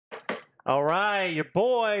All right, your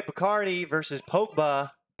boy BACARDI versus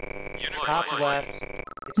Pogba. Top left.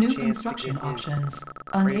 It's a New chance to construction get his options.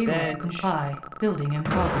 Unable to revenge. comply. Building in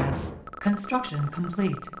progress. Construction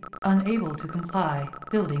complete. Unable to comply.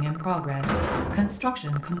 Building in progress.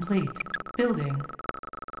 Construction complete. Building.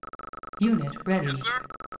 Unit ready. Yes, sir.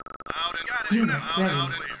 Out and got it. Unit out, ready. Out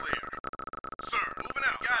and clear. Sir, moving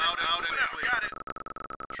out. Got it. Out and clear. Got it.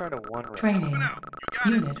 Try to one round. Training. Moving out. You got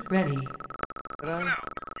Unit ready. Did Moving I? out.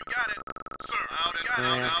 You got it. Sir, out and got it.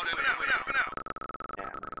 Yeah. Out and moving out. Yeah.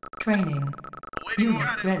 Training. Awaiting Unit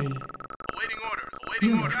orders. ready. Awaiting orders. Awaiting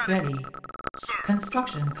Unit orders. ready. Sir.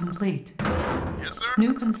 Construction complete. Yes, sir.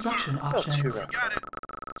 New construction Two options. rounds. Got it.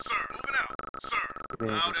 Sir, moving out. Sir.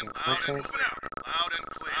 Advantage Out is and in out and contact. moving out. Loud and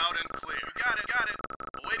clear. Loud and clear. You got it. Got it.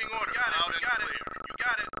 Awaiting orders. Got it. Loud and clear. You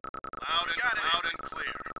got it. Loud and got it. Loud and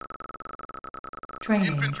clear.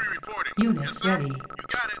 Training. Infantry reporting. Unit Yes, sir. ready. You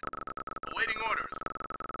got it. Awaiting orders.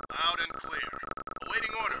 Loud and clear.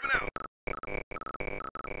 Awaiting orders. Moving out.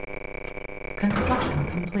 Construction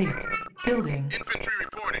complete. Building. Infantry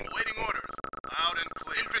reporting. Awaiting orders. Loud and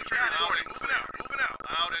clear. Infantry reporting. Moving out. Moving out.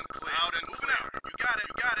 Loud and clear. Loud and moving out. You got it.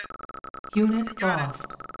 You got it. Unit got it. lost.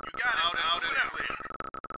 You got it. Loud and clear.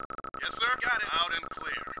 Yes, sir. Got it. Loud and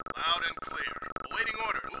clear. Loud and clear. Awaiting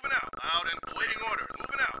orders. Moving out. Loud and awaiting orders.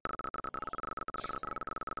 Moving out.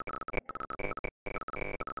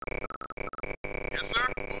 Yes, sir.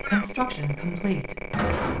 Moving out. Construction complete.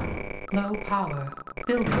 Low power.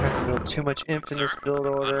 Building. Not to build too much infant in this build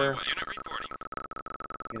order. Unit reporting.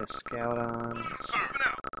 Get a scout on. Sir. Moving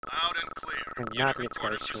out. Loud and clear. And not to get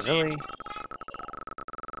scouted too early.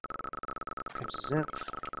 Comes Zinf.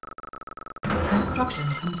 Construction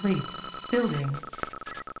complete. Building.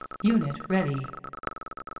 Unit ready.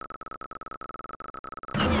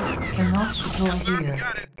 Cannot deploy here.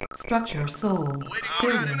 Got it. Structure sold. Waiting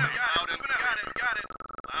Building. orders. Loud and got it. Got it.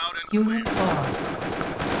 Loud and Unit clear. lost.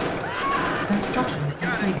 Construction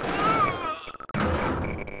complete.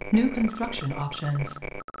 New construction options.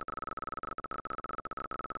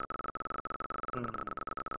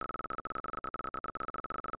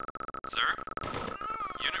 Sir?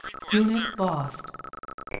 Unit report. Unit lost.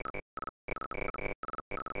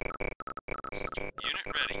 Unit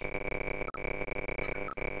ready.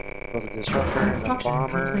 Build a disruptor and a Construction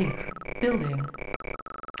bomber. complete. Building.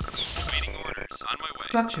 Waiting orders. On my way.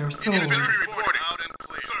 Structure sold. Infantry reporting. Loud and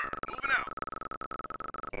clear. Sir, moving out.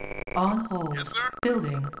 On hold. Yes, sir.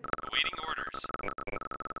 Building. Awaiting orders.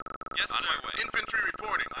 Yes, sir. On my way. Infantry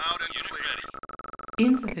reporting. Loud and clear. Ready.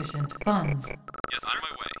 Insufficient funds. Yes, sir. On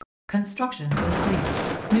my way. Construction complete.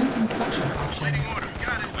 New construction Waiting options. order.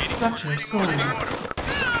 Got it. Waiting Structure order. sold. Waiting order.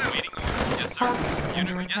 Waiting order. Yes, sir. Harvester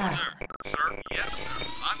under Unit. Yes, attack. sir. Sir. Yes, sir.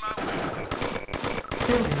 On my way.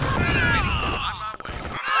 Building. On my way.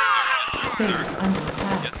 Base under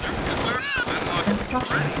attack. Yes, sir. Yes, sir. Unlock.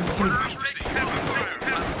 Construction complete. Proceed.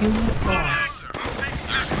 Unit lost.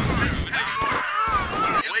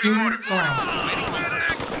 Waiting order. Unit lost.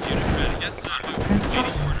 Unit ready. Yes, sir.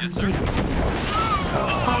 Construction Yes, sir. complete.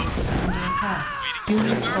 Harvester under attack.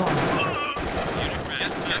 Unit lost. Unit ready.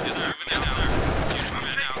 Yes, sir. Yes, sir. Yes, sir.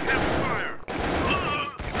 Unit ready.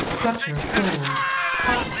 Structure sold.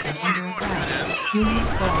 Harvester under attack. Unit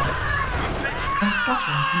lost.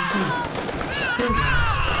 Construction complete. Building.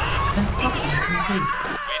 Construction complete.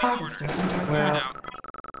 Harvester under Well, attack.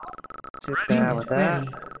 too bad with that. Ready.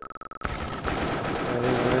 That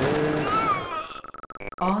is what it is.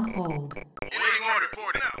 On hold. Waiting order.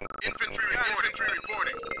 Reporting. Infantry reporting.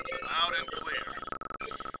 Loud and clear.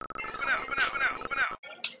 Moving out. Moving out.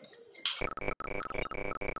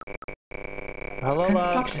 Hello,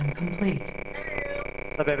 love. Construction complete.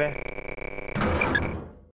 What's up, baby?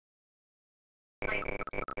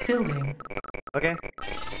 Building. Okay.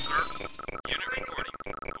 Sir. Unit reporting.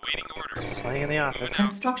 Awaiting orders. Playing in the office.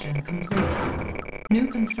 Construction complete. New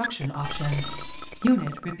construction options.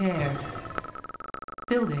 Unit repaired.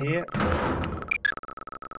 Building. Yeah.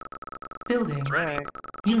 Building. Right.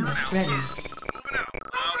 Unit ready. Moving out.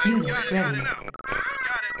 Loud and Unit clear. ready. Got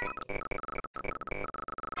it.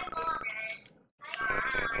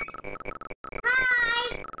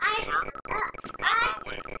 Sir. On my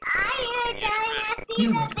way.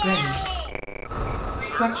 Unit ready.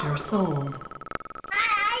 Structure sold.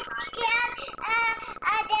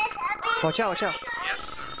 Watch out, watch out. Yes,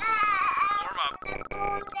 sir. Warm up.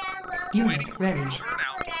 Unit ready. Moving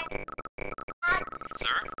out.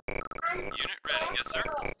 Sir. Unit ready. Yes, sir.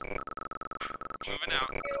 Moving out.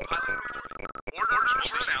 Orders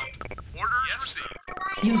received. Orders received.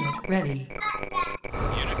 Unit ready.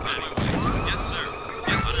 Unit ready. Yes, sir.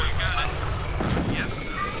 Yes, sir. You got it. Yes,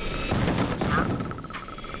 sir. Sir.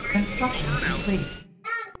 Construction complete.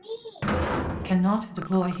 Cannot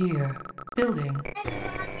deploy here. Building.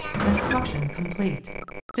 Construction complete.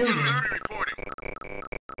 Building. Infantry reporting.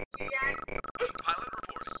 Pilot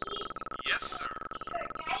reporting. Yes, sir.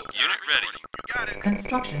 Unit ready. You got it.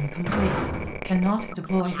 Construction complete. Cannot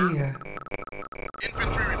deploy here.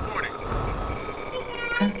 Infantry reporting.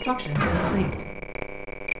 Construction complete.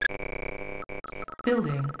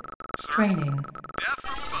 Building. Sir. Training. Death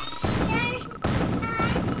from above.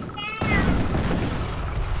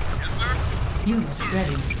 Yes, sir. Unit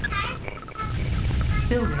ready.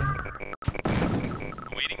 Building.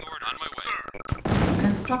 Awaiting order. On my way. Sir.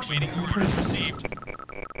 Construction Awaiting orders complete. received.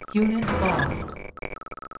 Unit lost.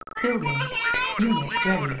 Building. Unit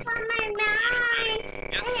ready. Unit ready.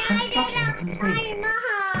 Yes, sir. Construction complete.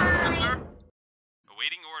 Yes, sir.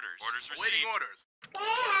 Awaiting orders. Orders Awaiting received. orders.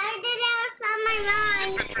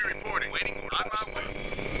 Infantry reporting. Waiting order. On my way.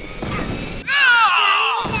 Sir.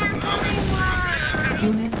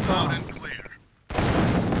 Unit Loud lost. and clear.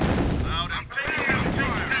 Loud and clear.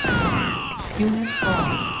 Unit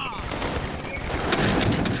lost.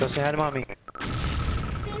 Go say hi to mommy. Infantry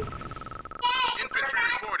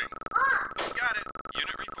reporting. Got it.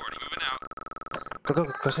 Unit reporting. Moving out.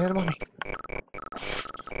 Go say hi to mommy.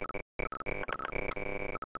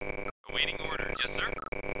 Awaiting orders. Yes, sir.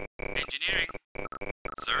 Engineering.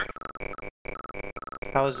 Sir.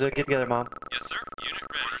 How was the get together, mom? Yes, sir. Unit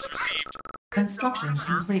ready. Orders received. Construction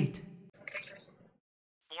complete.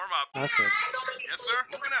 Form up. That's good. Yes, sir.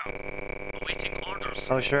 Moving out. Awaiting orders.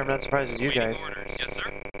 Oh, sure. I'm not surprised it's you Awaiting guys. orders. Yes, sir.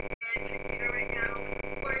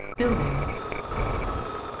 Building.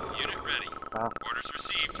 Unit ready. Wow. Orders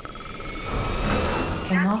received.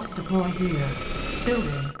 Cannot deploy here.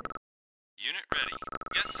 Building. Unit ready.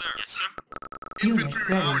 Yes, sir. Yes, sir. Unit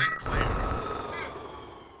Infantry ready. reporting clear.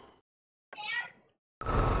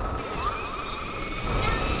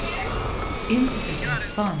 Insufficient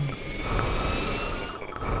funds.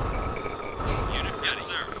 Unit ready. Yes,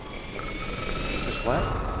 sir. Just what?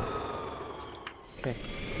 Okay.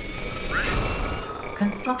 Ready.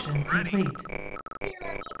 Construction complete.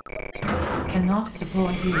 Cannot deploy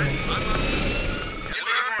here. Yes,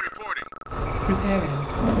 sir. Reporting. Preparing.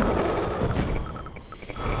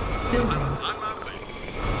 Building. On my way.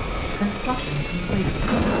 Construction complete.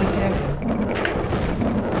 Preparing.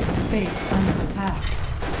 Base under attack.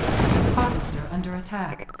 Harvester under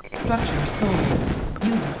attack. Structure sold.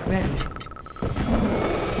 Unit ready.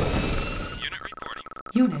 Unit reporting.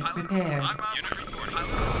 Unit Pilot, prepared. on my Unit reporting.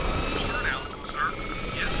 Pilot. Over and out, sir.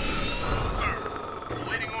 Yes, sir.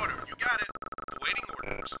 Awaiting order. You got it. Awaiting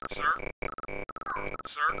orders, sir.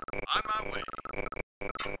 Sir, on my way.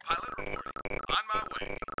 Pilot reporting. On my way.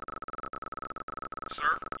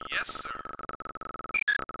 Sir, yes, sir.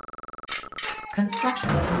 Construction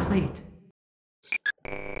complete.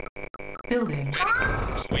 Building.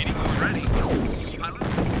 Waiting order. Ready. Pilot,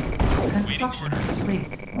 Construction complete.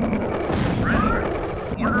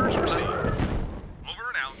 ready. Orders received. Over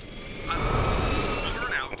and out. Pilot, over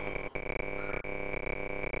and out.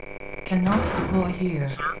 Cannot deploy here.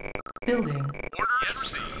 Sir, Building. orders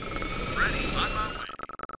received. Ready. On my way.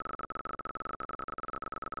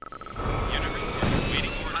 Unit reporting.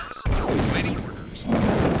 Waiting orders. Pilot, waiting orders. On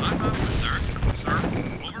my way. Sir. Sir,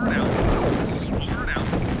 over and out. Over and out.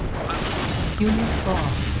 Pilot, Unit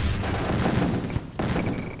lost.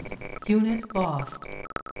 Unit lost.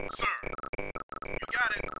 sir. You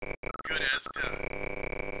got it. Good as done.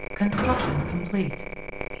 Construction complete.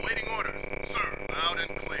 Awaiting orders, sir. Loud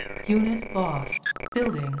and clear. Unit lost.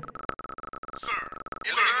 Building. Sir.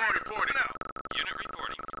 Infantry reporting out. Unit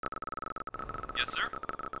reporting. Yes, sir.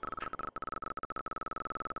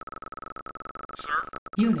 Sir.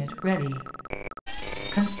 Unit ready.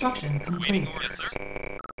 Construction Waiting complete. orders. Yes, sir.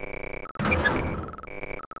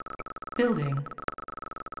 Building.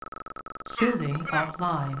 Sir. Building Moving out.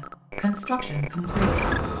 offline. Construction complete.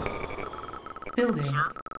 Building.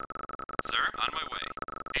 Sir. Sir, on my way.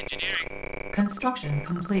 Engineering. Construction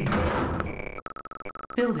complete.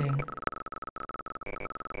 Building.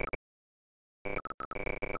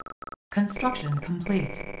 Construction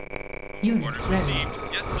complete. Unit Orders ready. received.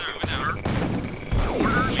 Yes, sir. Without.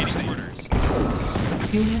 Orders Waiting received. orders.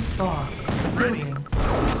 Unit lost. Building.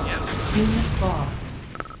 Yes. Unit lost.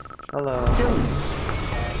 Hello. Building.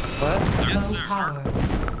 What? Yes, Low sir. power.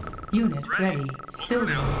 Unit ready. Over and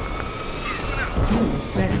Building. out. Sir. Moving out.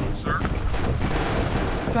 Unit ready. Sir.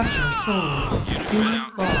 Structure sold. Unit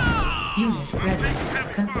lost. Unit ready.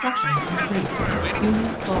 Construction complete.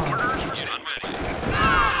 Unit lost. Unit ready.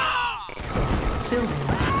 Building.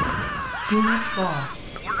 Unit lost.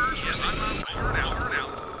 Orders. Yes. Over and out. Over and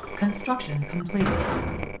out. Construction complete.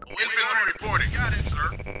 Infantry reporting. Got it, sir.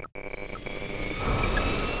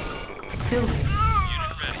 Building.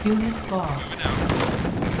 Unit ready. Unit lost. Moving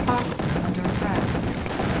out. Partisan under attack.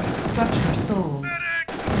 Structure sold.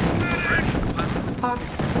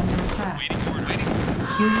 Partisan under attack. Waiting orders.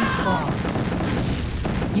 Unit lost.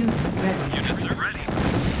 Unit ready. Unit, sir. Ready.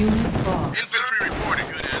 Unit lost. Infantry reporting.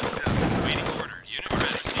 Good as done. Waiting orders. Unit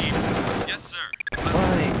ready. Received. Yes, sir.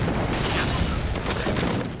 Why? Yes, sir.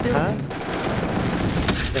 Huh? Building.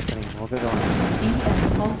 Listening, we'll get going.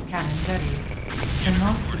 EM pulse cannon ready.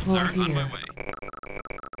 Cannot Reporting, deploy sir. On my here. way.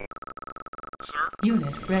 Sir?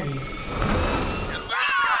 Unit ready. Yes, sir.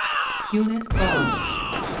 Yes, Unit lost.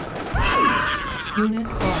 Unit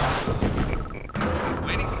lost. sir.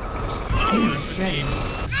 Waiting orders. Unit ready.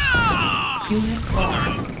 Unit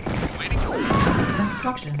lost. Waiting orders.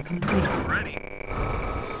 Construction complete. Ready.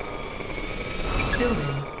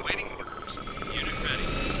 Building. Waiting orders. Unit ready.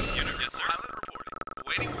 Unit, yes, sir. Pilot reporting.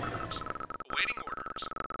 Waiting orders. Waiting orders.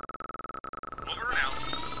 Over and out.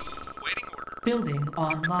 Waiting orders. Building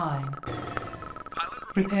online. Pilot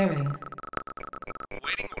reporting. Repairing.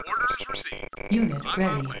 Waiting orders received. Unit On my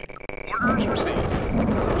ready. way. Orders received.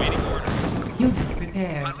 Waiting orders. Unit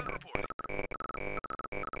repaired. Pilot reporting.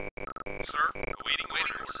 Sir? Awaiting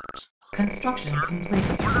Waiting orders. orders. Construction Sir? complete.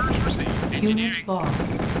 Orders received. Unit Engineering. lost.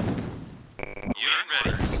 Unit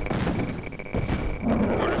ready.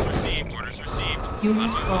 Orders received. Orders received. Unit On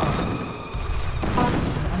my way. lost.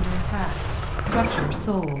 Partisan under attack. Structure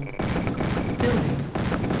sold. Building.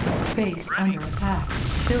 Base Ready. under attack.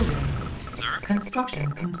 Building. Sir?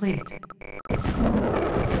 Construction complete.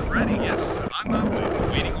 Ready. Yes, sir. On my way.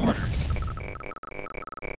 Waiting orders.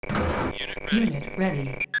 Unit ready. Unit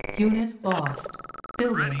ready. Unit lost. Ready.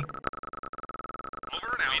 Building. Over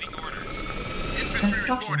and out. Waiting orders. Infantry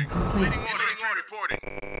Construction reporting. complete. Waiting order. Infantry reporting.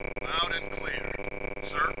 Loud and clear.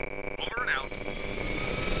 Sir? Over and out.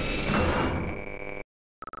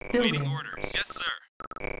 Waiting Building. orders. Yes, sir.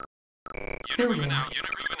 Unit Building. moving out.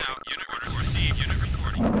 Unit moving out. Unit orders received. Unit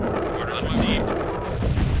reporting. Orders received.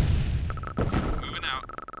 Moving out.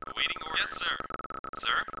 Awaiting orders. Yes, sir.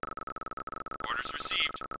 Sir? Orders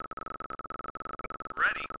received.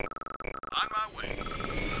 Ready. On my way.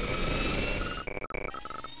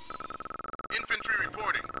 Infantry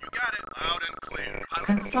reporting. You got it. Loud and clear. Pilot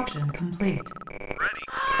Construction complete. ready.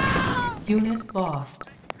 Unit lost.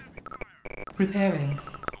 Repairing.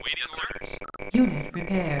 Awaiting orders. Unit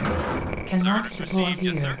repaired. Cannot Orders deploy received.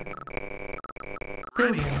 Yes, sir. here.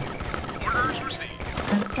 Ready. Building. Orders received.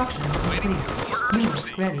 Construction complete. Orders Unit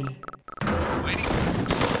received. ready. Waiting.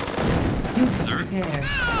 Unit Sir. repaired.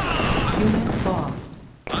 Unit lost.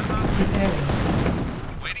 On my way. Repairing.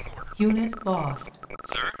 Waiting orders. Unit lost.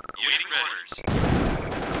 Sir? Unit orders.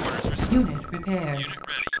 Orders received. Unit repaired. Unit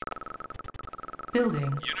ready. Building.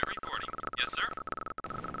 Unit reporting. Yes, sir.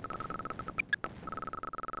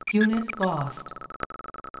 Unit lost.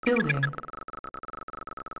 Building.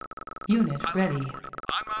 Unit ready.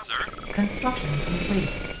 On my Sir? way. Construction complete.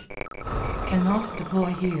 Cannot deploy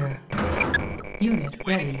here. Unit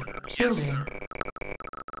ready. Yes, Building. sir.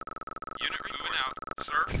 Unit moving out.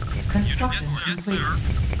 Sir? Construction Yes, complete. sir.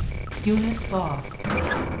 Unit lost.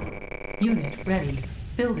 Unit ready.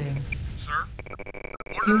 Building. Sir?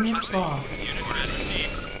 Orders Unit received. lost. Unit orders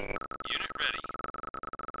received. Unit ready.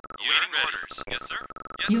 Awaiting orders. Yes, sir.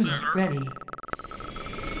 Yes, Unit sir. ready.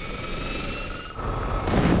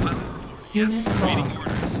 Pilot reporting. Unit Yes. Waiting lost.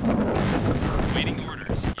 orders. Waiting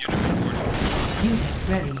orders. Unit reporting. Unit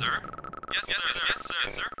ready. Sir? Yes, sir. Yes, sir.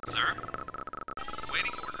 Yes, sir. Sir?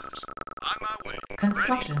 Waiting orders. On my way.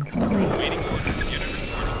 Construction complete. Waiting orders. Unit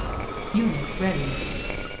reporting. Unit ready.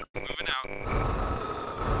 Moving out.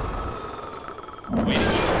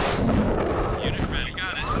 Waiting orders. Unit ready.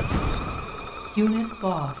 Got it. Unit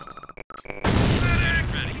lost. Unit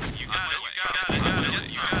ready. You got it. You got it. Got it. Yes,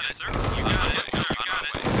 you got it, sir. You got it. Yes, sir. You got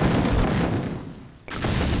it.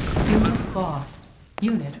 Unit lost.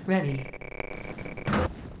 Unit ready.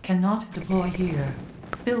 Cannot deploy here.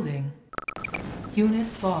 Building. Unit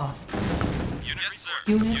lost. Unit, yes, sir.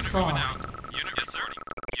 Unit Unit moving lost. out. Unit, yes, sir.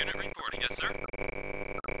 Unit reporting. Yes, sir.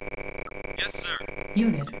 Yes, sir.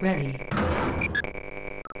 Unit ready.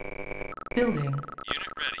 Building.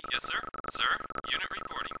 Unit ready. Yes, sir. Sir. Unit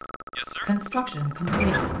reporting. Yes, sir. Construction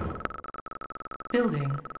complete. Building.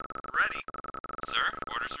 Ready. Sir.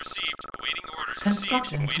 Orders received. Awaiting orders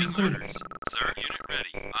Construction received. Awaiting complete. orders. Sir. Unit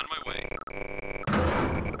ready. On my way.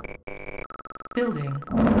 Building.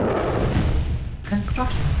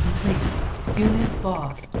 Construction complete. Unit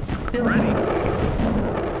lost. Building.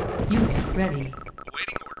 Unit ready.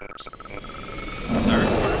 Waiting orders. Sir.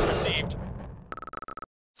 Orders received.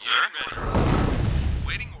 Sir. Orders.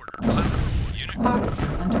 Waiting orders. Pilot reporting. Unit. Partisan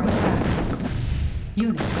under attack.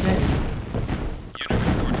 Unit ready. Unit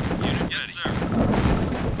reporting. Unit. Yes,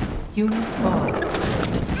 Unit lost.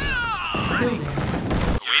 Building.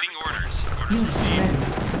 Awaiting orders. Orders Unit received. ready.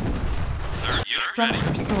 Sir, unit ready.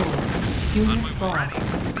 Structure sold. Unit lost.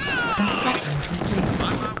 Construction complete.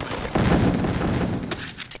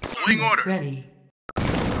 Awaiting Unit orders. ready.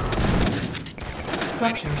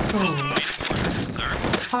 Structure sold. Sir.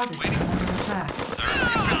 Partisan under attack. Sir.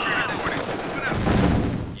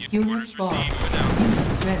 Unit Orders lost. received. Moving out.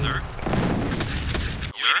 Unit ready. Sir.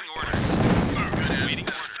 Awaiting orders. Awaiting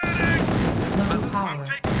orders. Low power.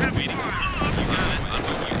 Awaiting orders. You got it.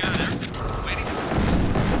 You got it. Waiting.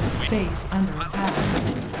 Base under attack.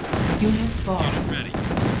 Unit lost. Ready.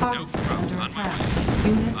 Partisan No, under on my attack. way.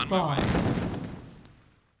 Unit On my way. lost.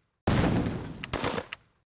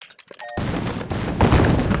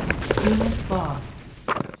 Unit lost.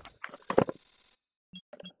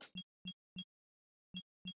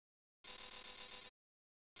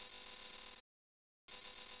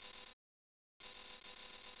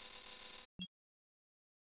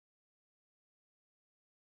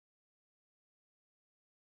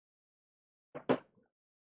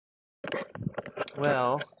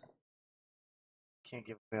 Well, can't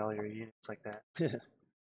give away all your units like that.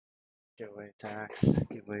 Give away attacks,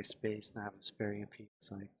 give away space, not have a spare EMP.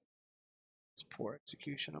 It's like it's poor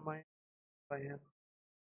execution on my by him.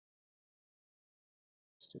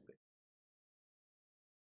 Stupid.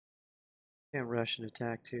 Can't rush an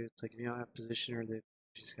attack too. It's like if you don't have position or you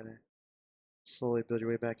just gotta slowly build your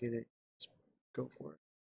way back in it. Just go for it.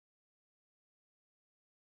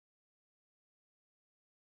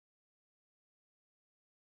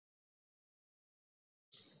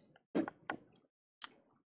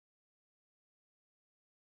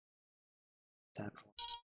 Time for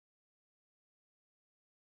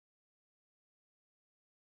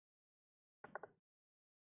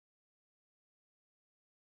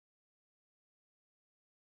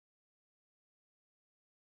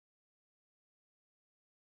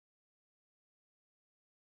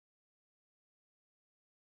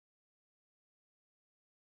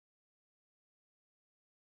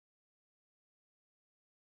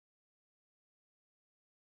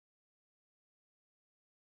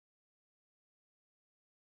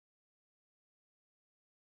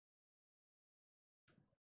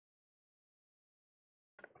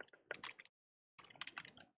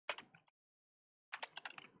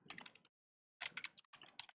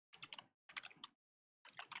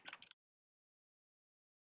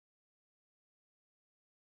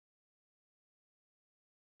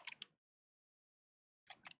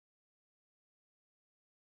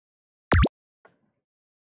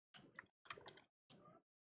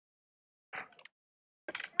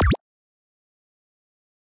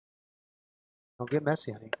don't get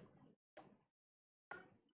messy, honey.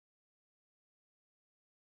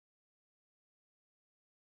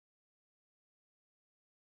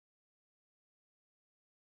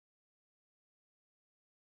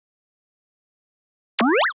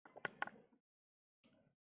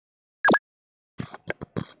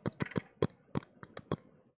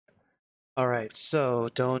 All right, so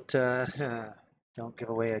don't give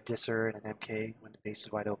away a disser and an MK when the base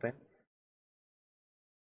is wide open.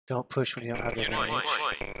 Don't push when you don't have the advantage.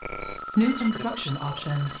 New construction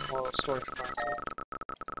options. Moral story from last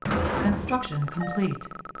week. Construction complete.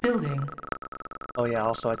 Building. Oh yeah,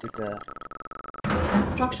 also I did the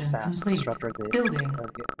Construction fast complete. disruptor that Building.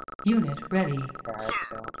 get Unit ready. bad,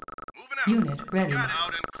 so Moving out. Unit ready. Got it.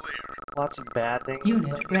 Out and clear. lots of bad things.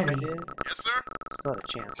 Unit like ready. I did. Yes, sir. Still had a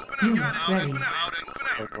chance. Moving Unit out. Got it. Out ready. and moving out. Out and moving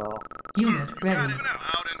out. Played well. Unit Got ready. it.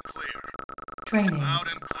 Out and clear. Training. Out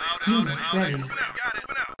and clear. Out Unit and out ready. and moving out. Got it.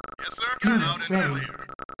 Moving out. Yes, sir. Got it. Unit Out and ready. clear.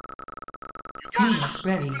 You got Unit it.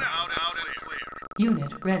 ready. Moving out and clear.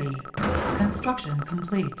 Unit ready. Construction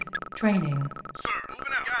complete. Training. Sir,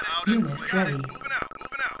 moving out. Got it. Out Unit and clear. ready. Moving out.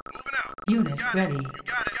 Moving out. Moving out. Unit Got ready. it. You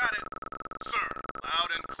got it. Got it. Sir, loud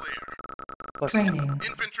and clear. Plus, Training.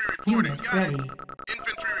 Infantry reporting. Unit Got ready. it.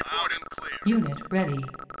 Infantry loud and clear. Unit ready.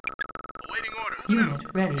 Awaiting orders. Moving Unit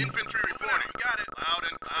out. ready. Infantry reporting. Got it. Loud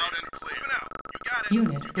and clear. Moving out. You got it.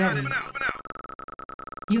 Unit You got ready. it. Moving out. Moving out.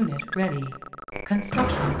 Unit ready.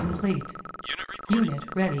 Construction complete. Unit reporting.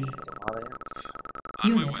 Unit ready. a lot of inf.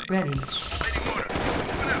 On my Unit way. ready. Awaiting orders.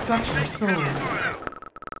 Moving out. Structure sold. Moving out.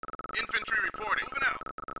 Infantry reporting. Moving out.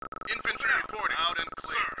 Infantry reporting. Loud and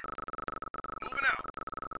clear. Moving out.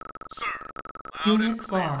 Sir. Loud and Unit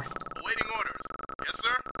clear. lost. Awaiting orders. Yes,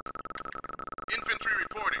 sir. Infantry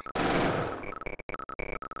reporting.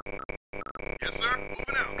 Yes, sir.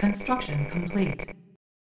 Moving out. Construction complete.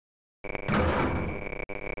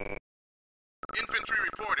 Infantry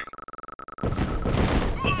reporting.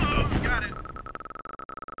 Got it.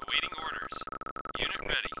 Awaiting orders. Unit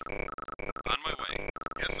ready. On my way.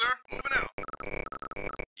 Yes, sir.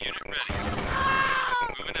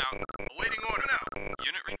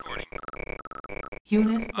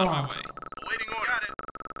 Unit On my lost. way. Awaiting order. Got it.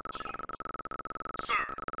 Sir.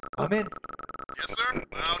 I'm in. Yes, sir.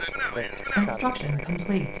 Loud and clear. Construction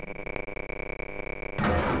complete.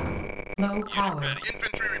 Low power. ready.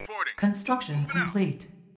 Infantry reporting. Construction complete.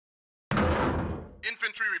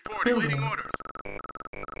 Infantry reporting. Building. Waiting orders.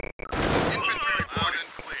 Infantry reporting. Loud and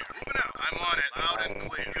clear. Moving out. I'm on it. Loud and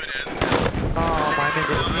clear. Good as. Oh, my man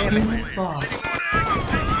didn't damn it. Unit lost.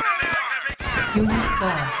 Unit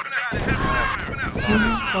lost.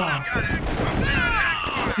 Unit lost.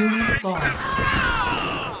 Unit lost.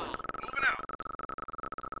 Moving out.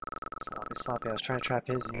 Sloppy. I was trying to trap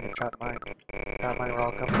his and he didn't trap mine. Thought mine were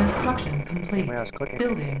all coming. Construction Same complete. way I was clicking.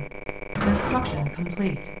 Building. Construction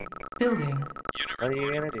complete. Building. Unit What are you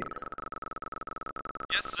reporting. gonna do?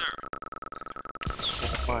 Yes, sir.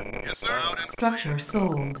 Come on. Yes, sir. Loud and Structure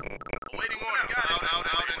sold. awaiting order. Got it. Out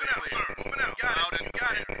and clear. Moving out. Got it.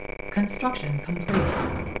 Got it. Construction complete.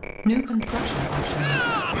 New construction options.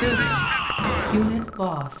 Building. Unit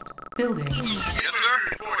lost. Building. Yes, sir.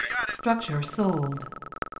 Reporting. Got it. Structure sold.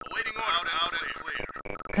 Awaiting order. Out and clear.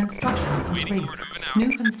 Construction Waiting complete. order. Moving out.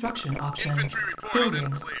 New construction options. Infantry reporting. Building.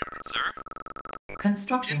 And clear. Sir?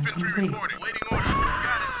 Construction Infantry complete. reporting. Waiting order.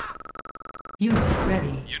 Got it. Unit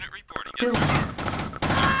ready. Unit reporting. Yes, sir. Building.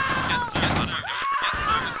 Yes, sir. Yes, sir. Yes,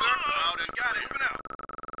 sir. Yes, sir. Loud and got it. Moving out.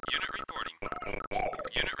 Unit reporting.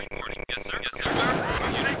 Unit reporting. Yes, sir. Yes, sir.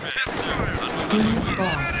 Unit ready. Yes, sir. On my way. Unit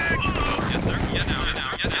lost. Yes, sir. Yes, sir. Yes,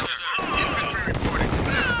 sir. Yes, sir. Infantry reporting.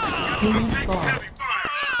 Moving out. Unit lost.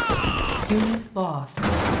 Fire. Unit lost.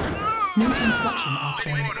 New construction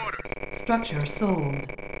options. Waiting orders. Structure sold.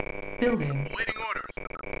 Building. Waiting orders.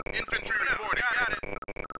 Infantry reporting. Got it.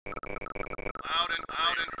 Loud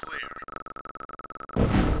and clear.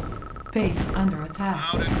 Base under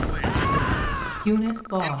attack. Loud and clear.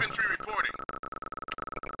 Unit lost. Infantry reporting.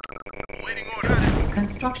 Waiting order. Got it.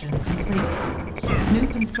 Construction complete. Sir. New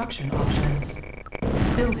construction options.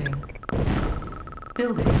 Building.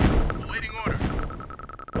 Building. Waiting order.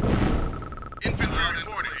 Infantry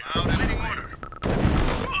reporting. Loud and waiting orders.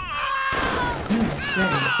 Unit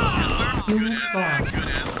ready. Yes, sir. Unit lost. Good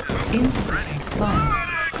as. Insufficient funds.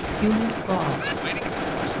 Unit lost. Waiting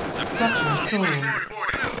orders. Structure sold. Infantry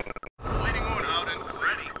reporting. Waiting order. Loud and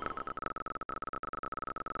ready.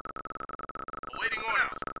 Awaiting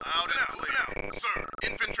orders. Loud and clear. Sir.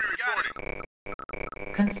 Infantry reporting.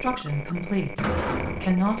 Construction complete.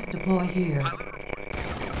 Cannot deploy here. Pilot reporting.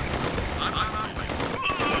 I'm on my way.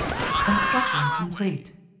 Construction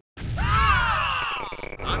complete.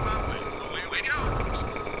 On my way. Waiting orders.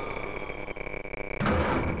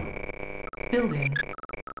 Building.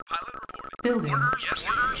 Pilot reporting. Building. Orders. Yes.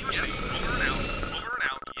 Orders received. Over and out. Over and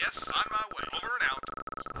out. Yes. On my way. Over and out.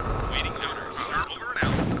 Waiting orders. Sir. Over and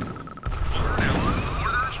out. Over and out.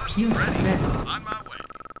 Orders received. Unit Ready. ready. On my way.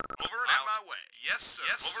 Over and out. On my way. Yes, sir.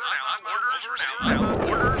 Yes, over and out. Orders received.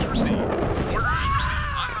 Orders received. Orders received.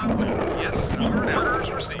 On my way. Yes. Over and out.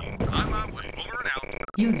 Orders received. On my way. Over and out.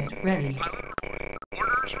 Unit ready. Pilot reporting.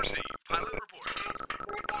 Orders received. Pilot reporting.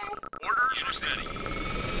 Orders received.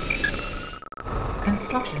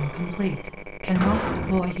 Construction complete. Cannot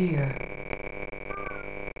deploy here.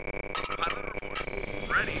 Pilot reporting.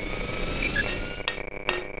 Ready.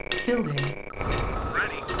 Building.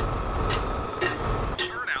 Ready.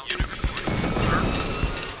 Over and out. Unit reporting. Sir.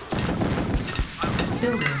 Pilot.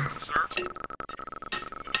 Building. Sir.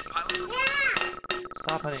 Pilot reporting.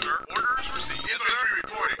 Stop honey. Sir. Orders received. Infantry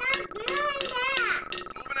reporting.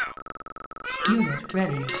 Moving out. Sir. Unit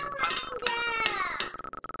ready.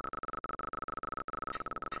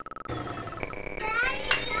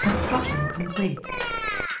 Construction complete.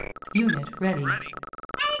 Unit ready. Ready.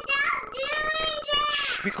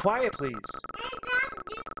 Shh, be quiet, please.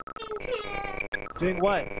 Doing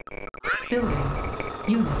what? Ready. Building.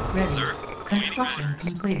 Unit ready. Sir. Construction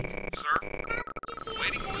complete. Sir.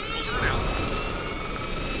 Waiting. Over and out.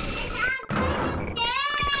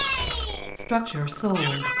 Structure sold.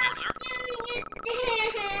 Yes, sir.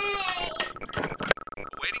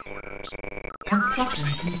 Awaiting orders. Construction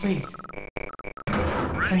complete.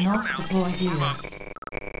 Ready. Cannot Over and deploy out. here. Move up.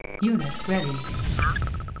 Unit ready. Sir.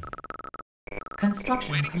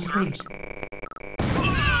 Construction Waiting, sir. complete.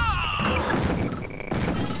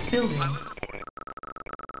 Building. Pilot reporting.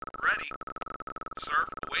 Ready. Sir.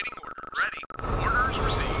 Awaiting orders. Ready. Orders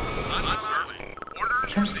received. On my way. Orders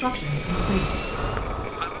received. Construction complete.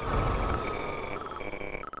 Pilot reporting.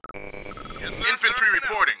 Yes, sir. Infantry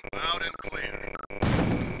reporting. Loud and clear.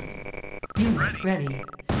 Unit ready.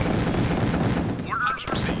 Orders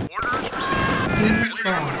received. Orders received. Unit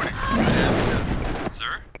Infantry lost. reporting.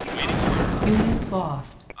 Sir? Waiting order. Unit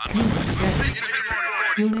lost. On my way. Unit ready. Infantry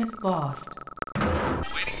reporting. Unit lost.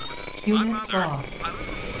 Waiting orders. Unit On my way. lost. Pilot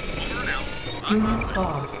report. Over and out. On my Unit way.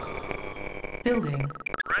 lost. Building.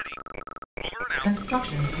 Ready. Over and out.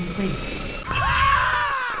 Construction complete.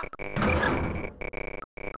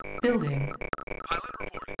 Building. Pilot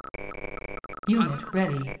reporting. Unit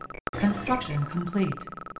ready. Construction complete.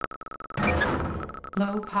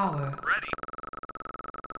 Low power. Ready.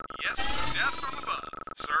 Yes, sir. Death from above.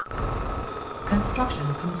 Sir.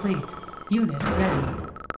 Construction complete. Unit ready.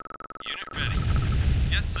 Unit ready.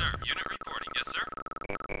 Yes, sir. Unit reporting. Yes, sir.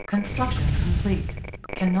 Construction complete.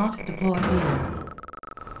 Cannot deploy here.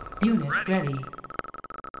 Unit ready.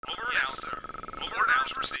 Over and out, sir. Over and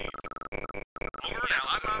out. Received. Over and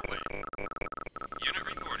out. On my way. Unit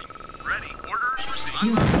reporting. Ready. Orders received.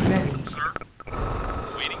 Unit ready. Sir.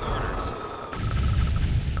 Waiting orders.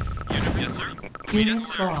 Unit, yes, sir. Unit Yes,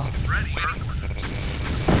 sir. lost. Ready. Sir.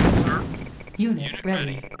 Sir. Unit Unit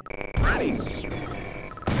ready. Ready. Unit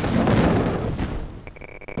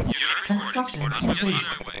Construction reporting. Orders complete. on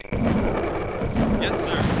my way. Yes,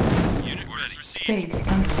 sir. Unit orders received. Base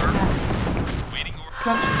under attack. Waiting orders.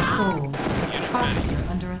 Structure sold. Unit Harvester ready.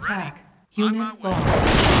 under attack. On my Unit way. lost.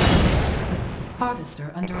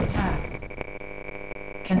 Harvester under attack.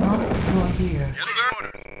 Cannot deploy here. Yes, sir.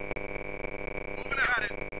 Orders. Moving out.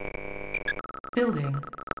 It. Building.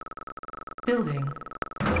 Building.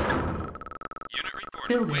 Unit reporting.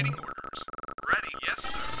 Building. Waiting orders. Ready. Yes,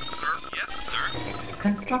 sir. Sir. Yes, Sir.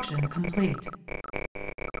 Construction complete.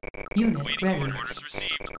 Unit Waiting ready. orders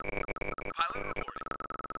received. Pilot reporting.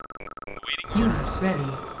 Awaiting Unit orders.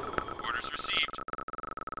 ready. Orders received.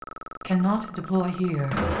 Cannot deploy here.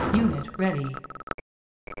 Unit ready.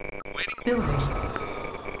 Waiting Building. orders.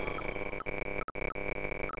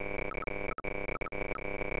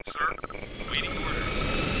 Sir. Waiting orders.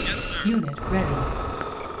 Yes, sir. Unit ready.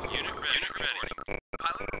 Unit ready. Unit ready.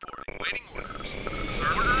 Pilot reporting. Waiting orders. Sir.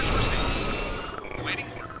 Orders received. Waiting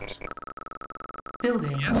orders.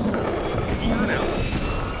 Building. Yes, sir. Over and out.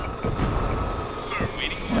 Sir.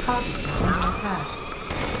 Waiting orders. Harvester under attack.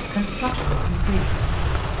 Construction complete.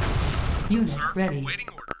 Unit Sir. ready. Waiting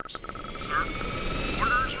orders. Sir.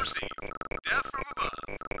 Orders received. Death from above.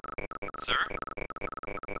 Sir.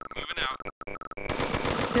 Moving out.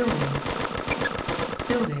 Building.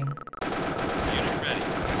 Building. Unit ready.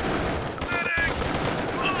 Medic!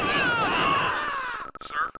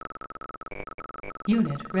 Sir.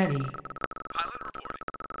 Unit ready. Pilot reporting.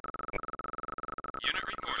 Unit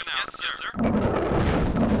reporting. Yes, sir.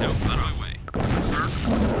 No, on my way. Sir.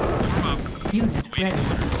 Warm up. Unit Waiting ready.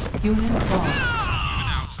 orders. Unit lost.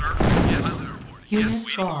 Moving out. Sir. Yes. Pilot reporting. Unit Yes.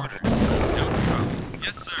 Waiting lost. orders. No problem.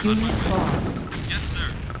 Yes, sir. On my Unit way. lost. Yes, sir.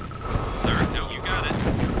 Sir, no, you got it.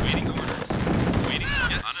 Waiting orders. Waiting.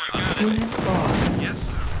 Yes, sir. Got it. Unit lost. Yes,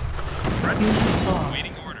 sir. Unit lost.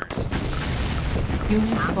 Waiting orders.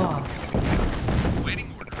 Unit lost. Waiting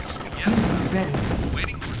orders. Yes, sir. Unit ready.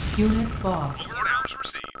 Waiting orders. Unit lost. Orders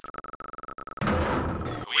received.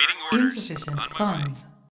 Awaiting orders. Insufficient On my way. funds.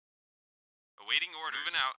 Awaiting orders.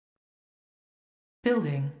 Moving out.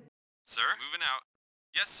 Building. Sir, moving out.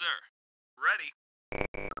 Yes, sir. Ready.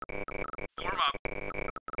 Form up.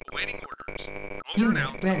 Awaiting orders. Over and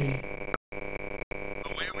out. Unit ready.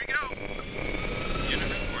 Away we go. Unit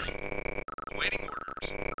reporting. Awaiting orders.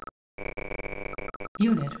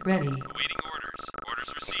 Unit ready. Awaiting orders. Orders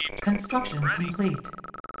received. Construction Ready. complete.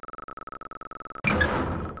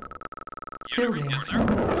 Unit Building. Yes, sir.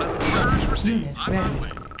 Orders received. Unit On my ready. way.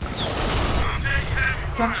 Take heavy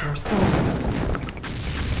Structure sold.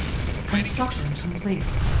 Construction complete.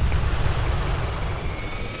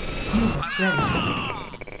 Unit ready.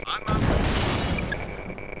 On my way.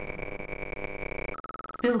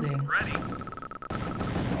 Building. Ready.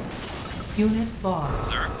 Unit lost.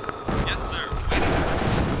 Sir. Yes, sir.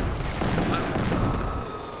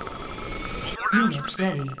 Orders Unit received.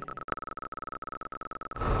 ready. Unit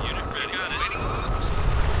ready. Got it. Waiting orders.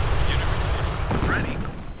 Unit reporting. Ready.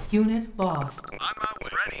 Unit lost. On my way.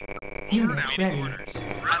 Ready. Unit and out. Waiting ready. orders.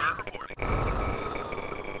 Pilot reporting.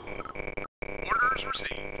 Orders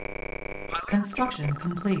received. Pilot Construction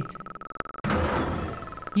complete.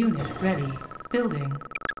 Unit ready. Building.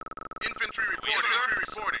 infantry Waiting reporting. Infantry orders.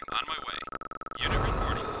 reporting. On my way. Unit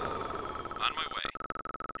reporting. On my way.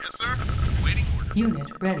 Yes, sir. Waiting order. Unit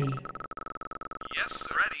ready. Yes,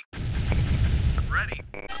 sir. Ready. Ready.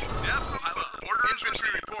 Death from pilot. Order infantry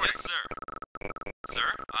reporting. Yes, sir. Sir,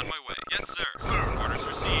 on my way. Yes, sir. Sir. Orders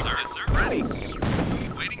received. Sir. Yes, sir. Ready.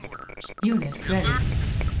 Waiting orders. Unit Yes, ready. sir.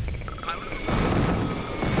 Pilot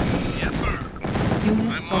reporting. Yes, sir. Unit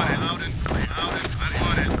I'm on it. lost. Out and clear. Out and I'm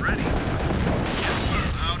on it. Ready. Yes, sir.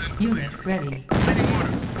 Out and clear. Unit ready. Waiting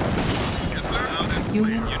order. Yes, sir. Out and clear.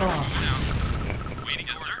 Unit Unit lost. moving out. Waiting,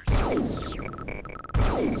 yes, sir.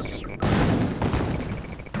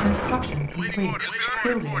 Awaiting complete. orders, sir.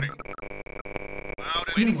 Building. Reporting. Loud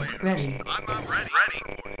and Unit clear. ready. On my ready.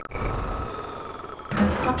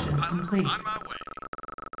 Construction Pilot, complete. on my way.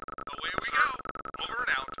 Away we go. Over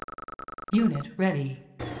and out. Unit ready.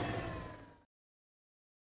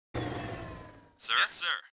 Sir? Yes, sir.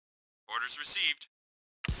 Orders received.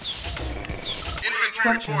 Infantry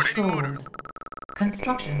Structure reporting. Order. sold.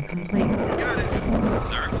 Construction complete. Got it.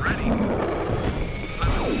 Sir? Ready.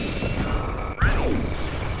 Pilot. Ready.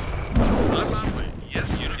 On my way.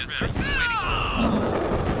 Yes. Unit Yes, ready. sir.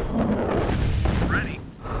 Ready.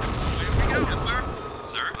 Away we go. Yes, sir.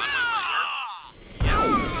 Sir? On my way, sir. Yes.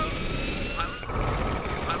 Pilot.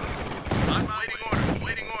 Pilot. On my waiting order.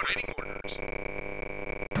 Waiting order. Waiting orders.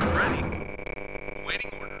 Ready.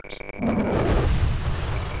 Waiting orders.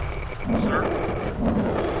 Sir.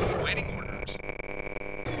 Waiting orders.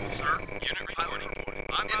 Sir. Unit Pilot reporting. reporting.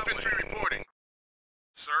 On infantry reporting.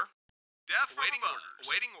 Sir. Death waiting orders.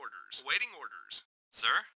 Waiting orders. Waiting orders. Sir?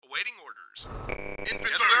 Awaiting orders.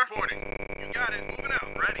 Infantry reporting. You got it. Moving out.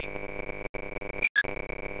 Ready.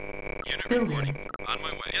 Unit Building. reporting. On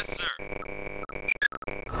my way. Yes, sir.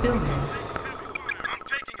 Building. I'm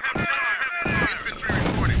taking heavy fire. Infantry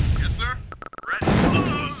reporting. Yes, sir. Ready.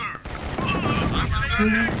 Sir. On my way.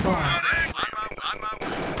 Unit lost. On my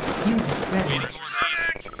way. Unit ready.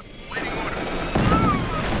 Waiting orders.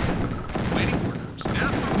 Waiting orders.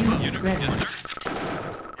 Death from above. Unit ready. Yes, sir.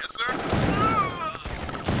 Yes, sir.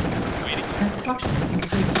 Waiting. Construction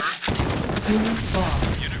complete. Unit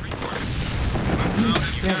lost. Unit reporting. Unit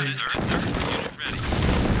You got ready. it, sir. Yes, sir. Unit ready.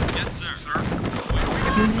 Yes, sir. Sir. Away we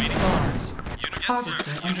go. Unit lost. Unit, yes, Harvester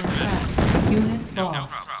sir. under Unit ready. attack. Unit No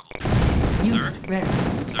lost. problem. Unit ready.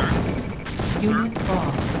 Sir? Unit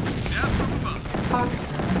lost. Death from above.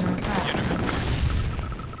 Harvester under attack. Unit reporting.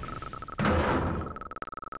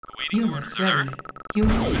 Awaiting Unit orders, ready. sir.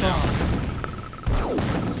 Unit lost. Sir.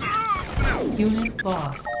 Moving out. Unit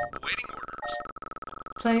lost. Awaiting orders.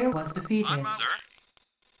 Player was defeated. On my Sir?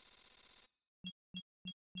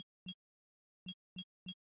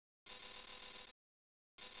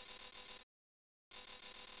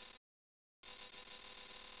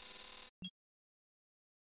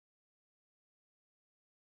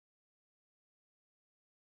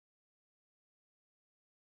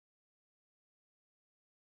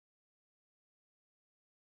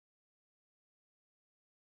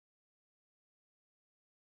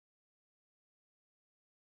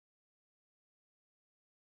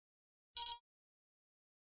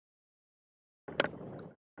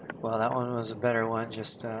 Well, that one was a better one.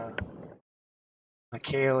 Just a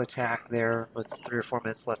KO attack there with 3 or 4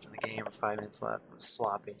 minutes left in the game, 5 minutes left. It was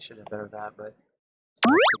sloppy. Should have done better with that, but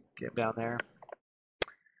get him down there.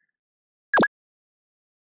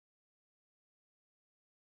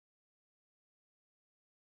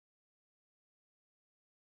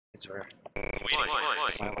 These were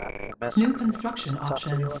Waiting. mess New with- construction tough to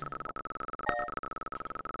deal options. with.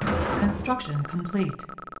 Construction complete.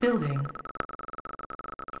 Building.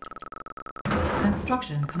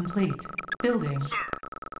 Construction complete. Building. Sir.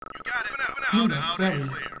 You got it. Unit Out ready.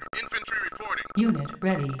 and clear. Infantry reporting. Unit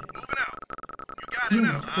ready. Moving out. You got it.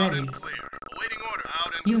 Unit Out ready. and clear. Awaiting order.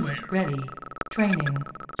 Out and Unit clear. ready. Training.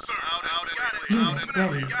 Sir. Out and clear. Unit Out and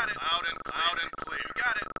ready. You got it. Out and clear. You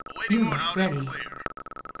got it. Awaiting Unit order. Out ready. and clear.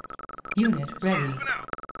 Unit Sir. ready. Moving out.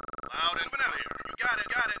 Out and clear. You got it.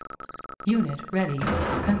 Got it. Unit ready.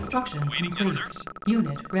 Construction Waiting, yes, complete. sir.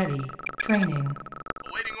 Unit ready. Training.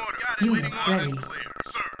 Awaiting order. Got it. Unit Awaiting order. ready. And clear.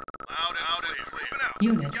 Sir. Out and clear. Moving out.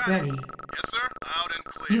 Unit got it. ready. Yes, sir. Out and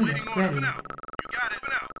clear. Unit Waiting order. ready. Moving out. You got it.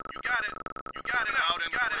 Moving out. You got it. You got it. Out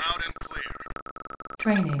and clear. Out and clear.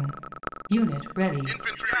 Training. Unit ready.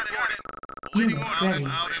 Infantry reporting. Awaiting Unit order. ready.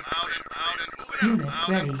 Out and moving out. Unit Out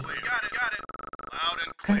ready. and clear. Got it. Got it. Out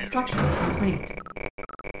and clear. Construction complete.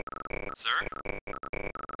 Sir?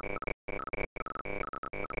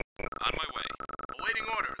 On my way. Awaiting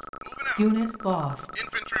orders. Moving out. Unit lost.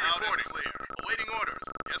 Infantry reporting. Clear. Awaiting orders.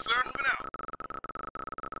 Yes, sir. Moving out.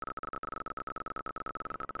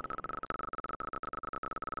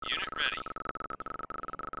 Unit ready.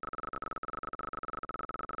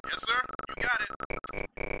 Yes, sir. You got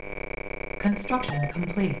it. Construction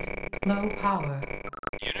complete. Low power.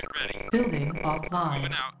 Unit ready. Building Moving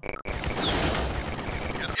offline. out.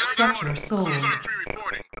 Yes, sir. Structure Orders. sold. Infantry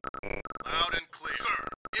reporting. Loud and clear. Sir.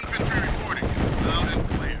 Infantry reporting. Loud and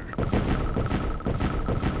clear.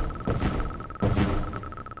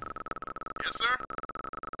 Yes, sir.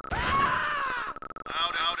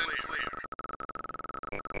 Loud and clear.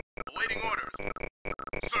 Awaiting orders.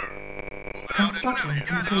 Sir. Moving Construction out and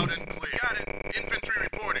clear. Got it. Out complete. and clear. Got it. Infantry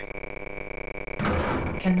reporting.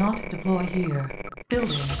 Cannot deploy here.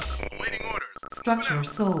 Building. Awaiting orders. Structure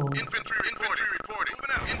sold. Infantry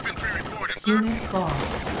Yes, sir. Unit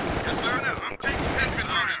lost. Yes, sir. Now, I'm taking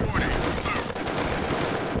infantry reporting. Sir.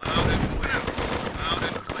 Loud and clear. Loud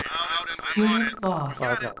and clear. Loud and clear. Unit lost. Well,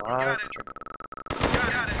 that's a lot of Got it.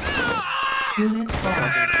 Unit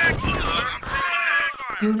lost.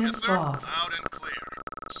 Unit Yes, sir. lost. Loud and clear.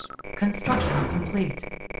 Construction complete.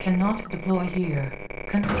 Cannot deploy here.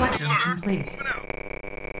 Construction complete. Moving out.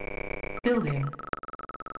 Building.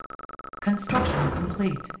 Construction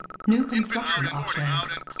complete. New construction Infantry reporting. Loud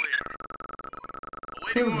options. and clear.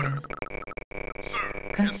 Awaiting Building. orders. Sir.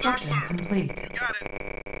 Construction Yes, sir. complete. You got it.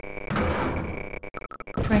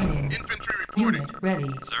 Training. Infantry reporting. Unit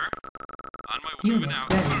ready. Sir? On my way. Unit Moving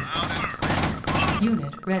out. ready. Loud and clear.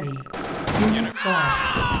 Unit ready. Unit lost.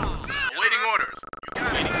 Awaiting orders. You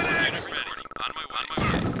got it. Unit reporting. On my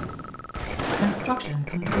way. Construction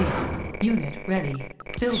complete. Unit ready.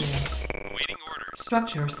 Building. Awaiting orders.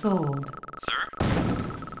 Structure sold. Sir?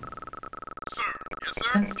 Sir. Yes, sir.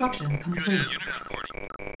 Construction complete. Unit reporting.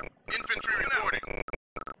 Infantry reporting.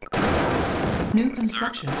 New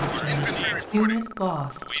construction options. Infantry reporting. Unit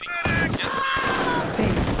lost. Awaiting. Yes, sir.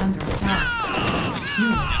 Base under attack.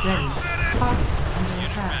 Unit ready. Officer under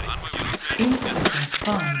attack. On my way. Insufficient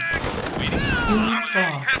funds. Waiting. Unit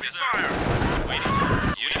lost. Heavy fire. Waiting.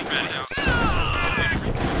 Unit ready now.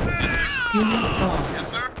 Yes, sir. Unit lost. Yes,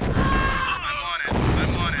 sir. I'm on it.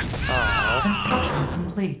 I'm on it. Oh, Construction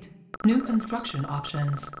complete. New construction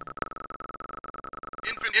options.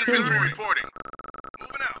 Infantry reporting.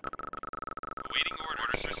 Moving out. Awaiting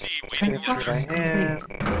orders received. Waiting. Yes, Construction sir.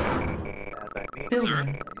 complete. yeah, that means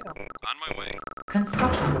Building. On my way.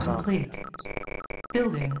 Construction complete.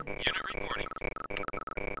 Building. Unit reporting.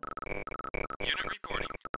 Unit reporting.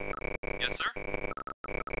 Yes, sir.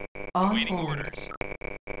 On Awaiting hold. orders.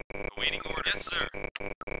 Awaiting orders. Yes, sir.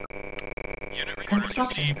 Unit orders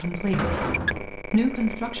Construction received. complete. New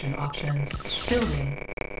construction options. Building.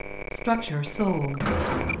 Structure sold.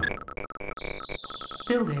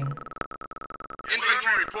 Building.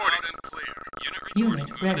 Infantry reporting. Loud and clear. Unit reporting. Unit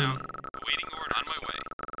Moving ready. out. Awaiting order. On my way.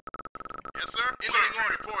 Yes, sir. Infantry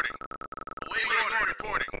reporting. Awaiting order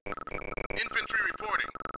reporting. Infantry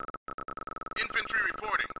reporting. Infantry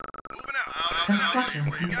reporting. Moving out. Out Construction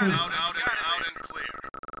and clear. complete. Out and clear.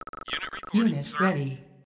 Unit reporting. Unit sir. ready.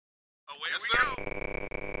 Away yes, sir.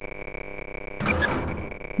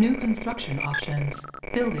 New construction options.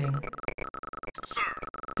 Building. Sir.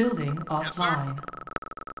 Building Yes, sir. offline.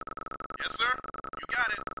 Yes, sir. You got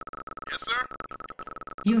it. Yes, sir.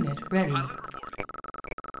 Unit ready. Pilot reporting.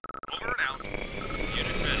 Over and out.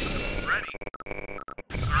 Unit ready. Ready.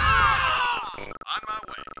 Sir. On my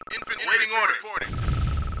way. Infantry waiting order. Reporting.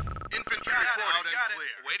 Infantry reporting. Out and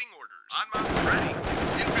clear. Waiting orders. On my way. Ready.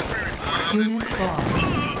 Infantry reporting. Unit lost.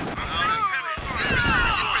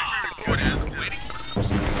 Infantry reporting. Waiting orders.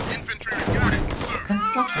 Infantry reporting. Sir.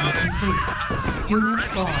 Construction complete. Unit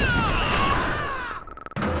lost.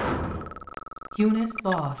 Unit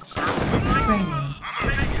lost. Training.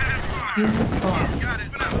 Unit lost. Got it.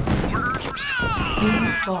 Orders received.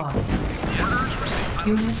 Unit lost. Orders received.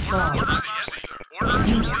 Unit lost. Orders yes, sir. Orders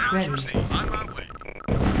Unit ready. received. On my way.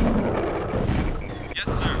 Yes,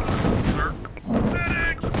 sir. Sir.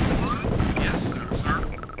 Yes, sir. Sir.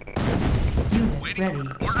 Unit Waiting ready.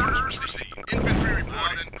 orders received. Infantry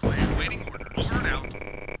report and clear. Waiting orders. Over and out.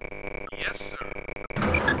 Yes, sir.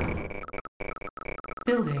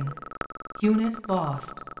 Building. Unit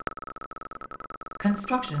lost.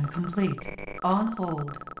 Construction complete. On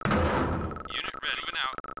hold. Unit ready. Moving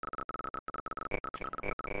out.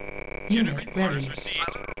 Unit Orders ready. received.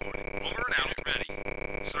 Pilot reporting. Over and out. Unit ready.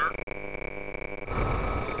 Sir.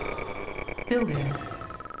 Building.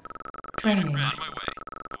 Training. On my way.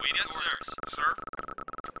 Awaiting orders. Sir.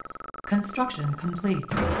 Construction complete.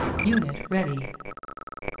 Unit ready.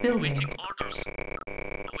 Building. Awaiting orders.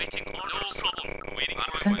 Awaiting orders. No problem. Awaiting on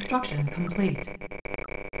my way. Construction complete.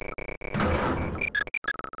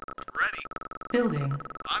 Ready. Building.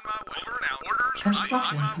 On my way. Over and out. Orders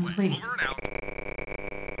Construction received. On my way. complete. Over and out.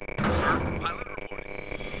 Sir. Pilot reporting.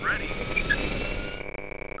 Ready.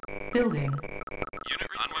 Building.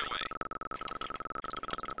 Unit on my way.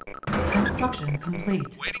 Construction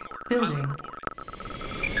complete. Waiting order. Building.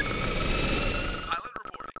 Pilot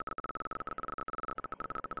reporting.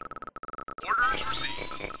 Orders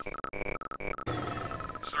received.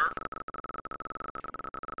 Sir.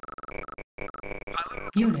 Pilot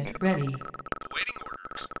reporting. Unit ready. Awaiting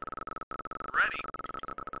orders. Ready.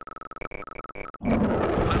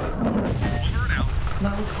 Pilot reporting. Over and out.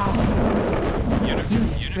 Low power. Unit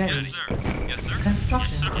Unit ready. Yes, sir. Yes, sir.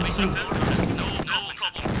 Construction Yes, sir. complete. No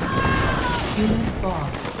problem. Unit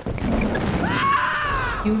lost.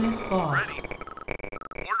 Unit lost. Ready.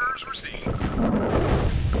 Orders received.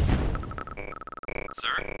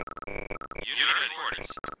 Unit reporting.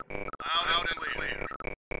 Out and clear.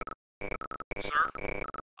 Sir,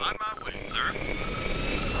 on my way. Sir?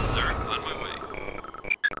 Sir, on my way.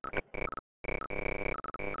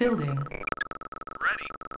 Building. Ready.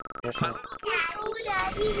 Yes, Pilot report.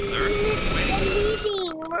 Daddy, Sir? we're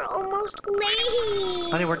leaving. We're almost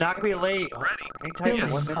late. honey, we're not gonna be late. Ready. Hang tight for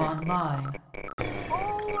Building 1 minute. online.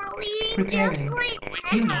 Oh, we're leaving. Preparing. Just wait.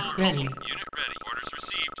 Unit ready. Unit ready. Orders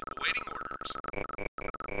received. Awaiting orders.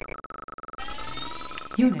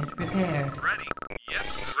 Unit prepared. Ready.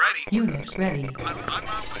 Yes, ready. Unit ready. Pilot on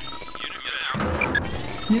my way. Unit Yes, ready.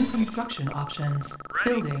 sir. New construction options.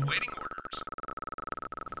 Ready. Building. Waiting orders.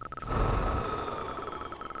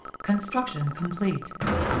 Construction complete.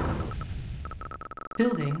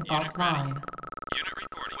 Building offline. Unit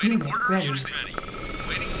reporting. Waiting Unit orders ready. received. Ready.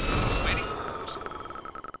 Waiting orders. Waiting orders.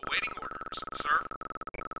 Waiting orders. Sir,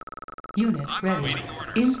 Unit I'm ready. awaiting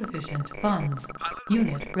orders. Insufficient funds. pilot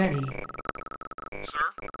Unit ready. Sir,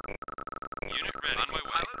 Unit ready. On my way.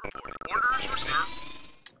 pilot report. Orders received.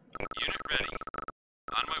 Unit ready.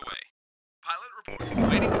 On my way. Pilot report.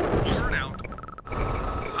 Waiting. Over and out.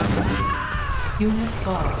 Pilot Unit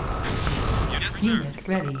lost. Unit, sir. Unit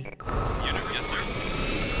ready. Unit, yes, sir.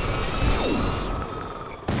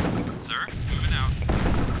 Sir, moving out.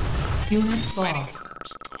 Unit waiting lost.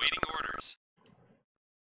 orders. Awaiting orders.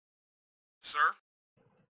 Sir,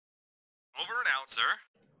 over and out. Sir?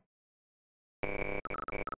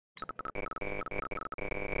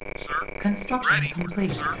 Sir, Construction ready.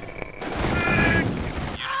 complete. Sir, Unit ready.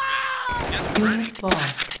 Yes, sir. Unit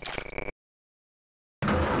lost.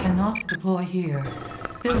 Cannot deploy here.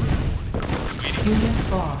 Building. Waiting.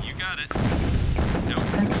 Unit lost. You got it. No.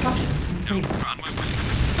 Construction No, complete. we're on my way.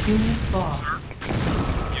 Unit lost. sir,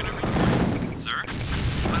 Unit reporting. Sir?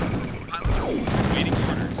 pilot report. Waiting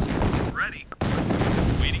orders. Ready.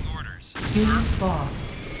 Waiting orders. Unit lost.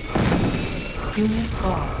 Unit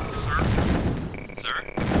lost. Sir, Sir?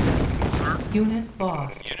 sir, Unit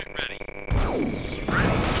lost. Unit ready.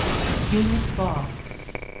 ready. Unit lost.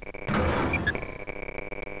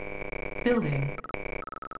 Building.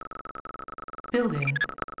 Building.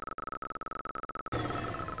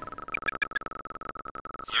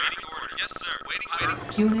 Sir? Waiting orders. Yes, sir. Waiting.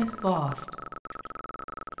 Unit lost.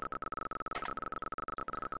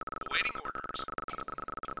 Waiting orders.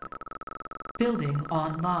 Building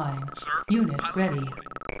online. Sir, Unit pilot ready. reporting.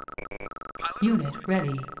 Pilot Unit reporting.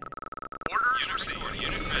 ready. Orders Unit received. reporting.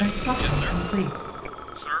 Unit ready. Construction Yes, sir. complete.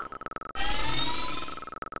 Sir,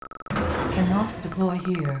 Cannot deploy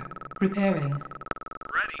here. Repairing.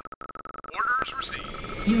 ready. Orders received.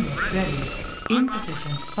 Unit ready.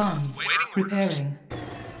 Insufficient funds. Waiting orders. Repairing.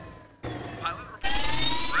 Pilot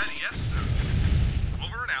report. Ready. Yes, sir.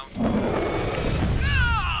 Over and out.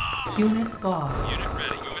 Unit lost. Unit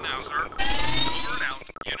ready. Moving out. Sir, over and out.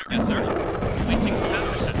 Unit, yes, sir. Waiting.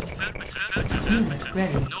 Unit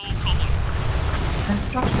ready. No problem.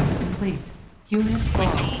 Construction complete. Unit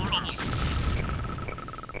lost. problem.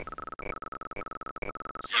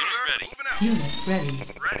 Sir, Unit ready. moving out. Unit ready.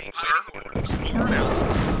 Ready, sir. Orders. Over and out.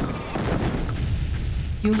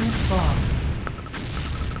 Unit lost.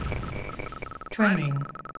 Training.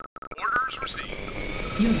 Orders received.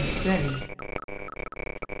 Unit ready.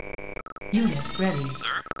 Unit ready.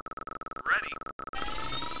 Sir? Ready.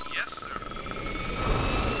 Yes, sir.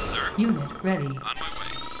 Sir? Unit ready. On my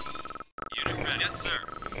way. Unit ready. Yes, sir.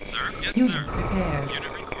 Sir? Yes, Unit sir. prepared.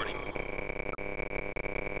 Unit reporting.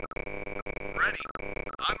 Ready.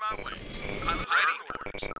 On my way. Pilot ready.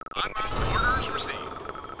 Orders. On my orders received.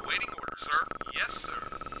 Waiting orders, sir. Yes, sir.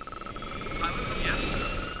 Pilot. Yes, sir.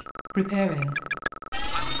 Preparing.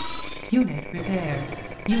 Pilot. Unit repaired.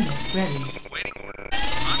 Unit ready. Waiting orders.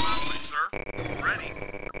 On my way, sir. Ready.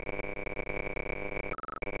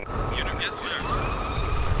 Unit, yes, sir.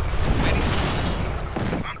 Waiting.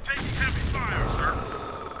 I'm taking heavy fire, sir.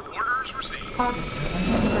 Orders received. Harvester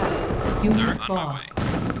under attack. Unit Sir, on my lost. Sir,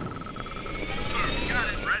 got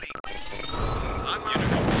it. Ready. On my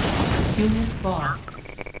way. Unit lost.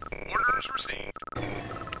 Orders received.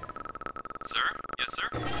 Sir? Yes, sir.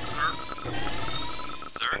 Sir,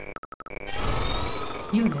 Sir?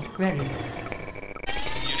 Unit ready.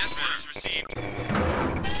 Unit orders received.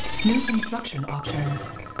 New construction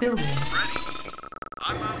options. Building. ready.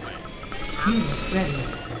 On my way. Sir, Unit ready.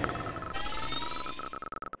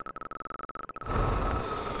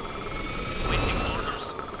 Waiting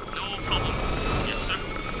orders. No problem. Yes, sir.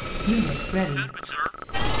 Unit ready. sir.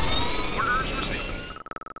 Orders received.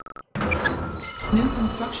 New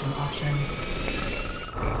construction options.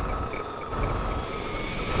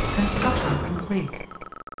 Construction complete.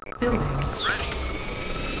 Building. Ready.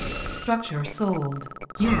 Structure sold.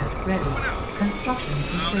 Unit ready. Construction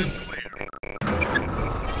Out and complete. clear.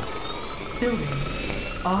 Building.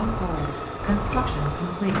 On hold. Construction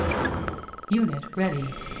complete. Unit ready.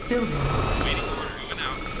 Building. Waiting order. Moving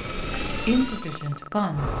out. Insufficient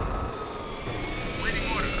funds. Waiting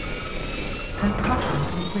order. Construction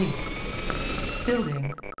complete. Building.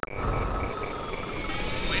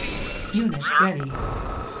 Waiting order. Unit Sir? ready.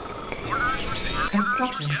 Orders received.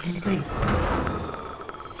 Construction Yes. complete.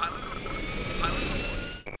 Pilot report. Pilot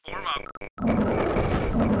report. Form up.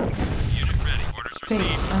 Unit ready. Orders Base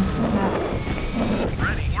received. under attack.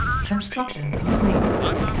 Ready. Orders Construction received. complete. On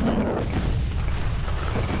my way.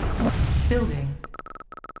 Building.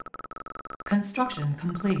 Construction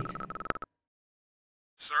complete.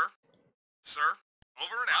 Sir? Sir?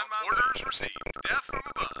 Over and out. Orders received. Death from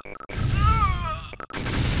above.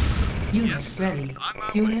 Unit Yes, sir. ready. On my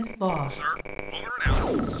Unit way. lost. Sir? Over and out.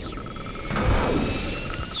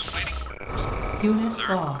 Waiting orders. Unit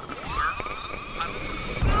Sir. lost. Sir? Pilot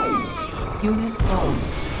report. Unit lost.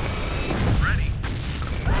 Ready.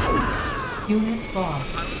 Unit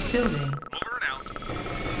lost. Building. Over and out.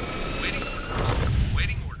 Waiting orders.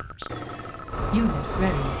 Waiting orders. Unit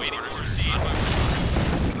ready. Waiting orders received. Pilot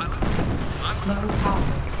report. On Low power.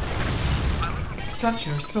 pilot report.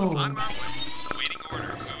 Structure On sold. my way. Waiting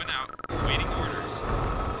orders. Moving out. Waiting orders.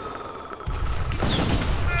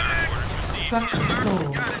 Sir, orders received. Structure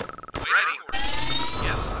sold. Got it. Ready.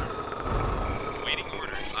 Yes, sir. Waiting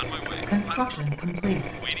orders. On my way. Construction complete.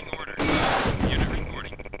 Waiting orders. Unit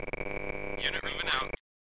reporting. Unit moving out.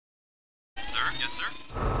 Sir? Yes, sir?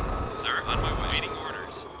 Sir, on my way. Waiting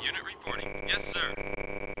orders. Unit reporting. Yes, sir.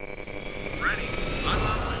 Ready. On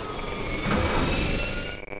my way.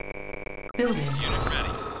 Building. Unit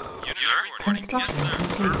ready. Unit reporting. Construction Yes, sir.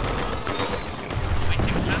 complete.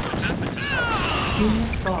 Waiting temperature.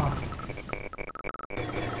 Unit lost.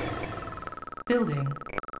 Building.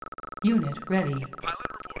 Unit ready. Pilot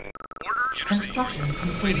reporting. Orders received. Construction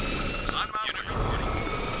complete. On my Unit way. reporting.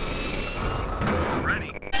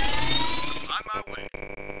 Ready. On my way.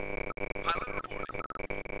 Pilot reporting.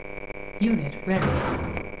 Unit ready.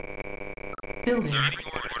 Building. Sir, waiting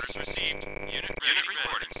orders received. Unit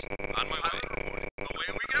reporting. On my way. Pilot reporting. Away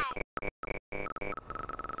we go.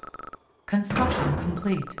 Construction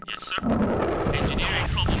complete. Yes, sir. Engineering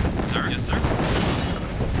problem. Sir? Yes, sir.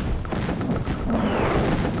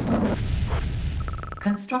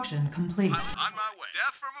 Construction complete. Pilot on my way.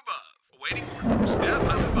 Death from above. Awaiting orders. Death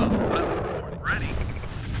from above. Pilot reporting. Ready.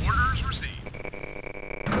 Orders received.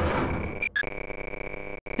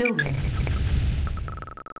 Building.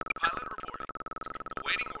 Pilot reporting.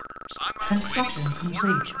 Awaiting orders. On my Construction way. complete.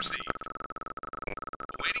 Orders received.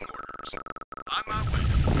 Awaiting orders. On my way.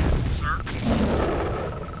 Sir.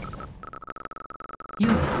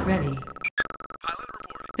 Unit ready. Pilot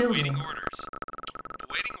reporting. Building. Waiting orders.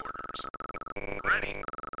 Awaiting orders. Ready.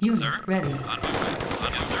 Unit Sir? ready. On my way.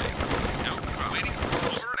 On yes, sir. No problem. Waiting.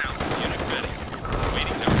 Over and out. Unit ready.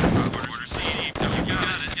 Waiting no. Orders received. No, you got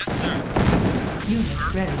it. Yes, sir. Unit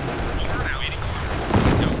ready. Over and out. Waiting orders.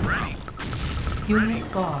 No Ready. problem. Unit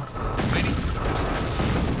lost. Waiting orders.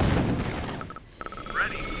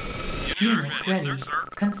 Ready. Unit Unit ready. Yes, ready. sir. Sir.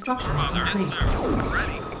 Construction Yes, complete. sir.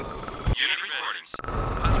 Ready. Unit reporting.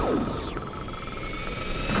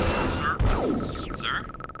 Sir. Sir?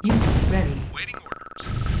 Unit ready. Waiting orders.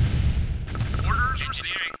 Orders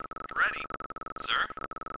received. Ready. Sir?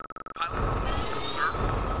 Pilot report. Sir.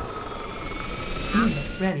 Sir. Unit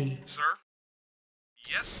ready. Sir.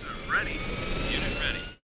 Yes, sir. Ready. Unit ready.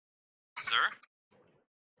 Sir?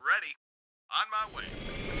 Ready. On my way.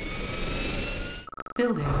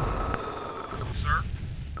 Building. Sir.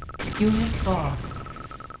 Unit lost.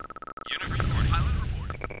 Unit reporting. Pilot report.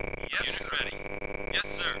 Yes, Unit sir. ready. Yes,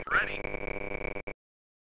 sir. Ready.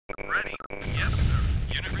 Ready. Yes, sir.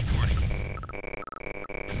 Unit reporting.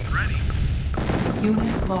 Ready.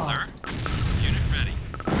 Unit Sir? lost. Unit ready.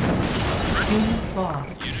 Unit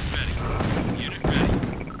lost. Unit ready. Unit ready.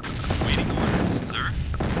 Waiting orders. Sir?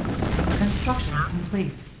 Construction Sir?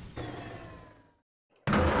 complete.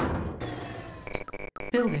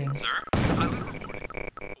 Building. Sir? Pilot reporting.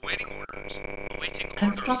 Awaiting orders. Awaiting orders.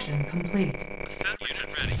 Construction complete. Unit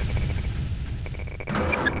ready.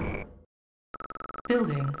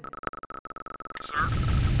 Building. Sir.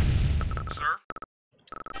 Sir.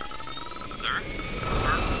 Sir?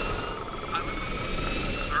 Sir. Pilot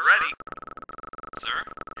report. Sir. Ready. Sir?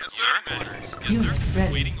 Yes, Unit sir. orders. Yes, Unit sir.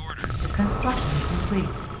 ready. Waiting orders. Construction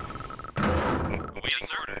complete. Awaiting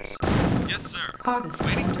orders. Yes, sir. Harvester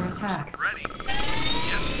under attack. Ready.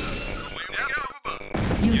 Yes, sir. Away we go.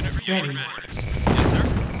 Unit Unit ready. orders. Yes, sir.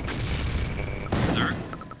 Sir?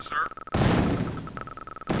 Sir.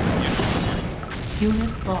 Unit reporting.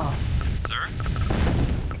 Unit lost. Sir?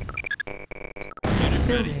 Unit ready.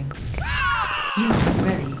 Building. Unit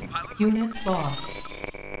ready. Unit lost.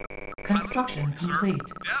 Construction complete.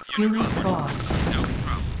 Unit lost. No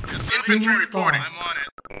problem. Yes, infantry Unit reporting. lost. I'm on it.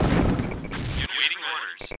 Unit waiting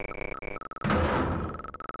orders.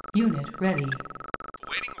 Unit ready.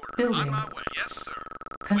 Waiting orders. Building. On my way. Yes, sir.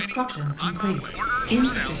 Construction On my complete. way. Orders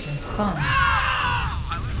Insufficient funds.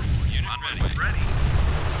 Pilot report. Unit ready. Ready.